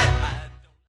me why.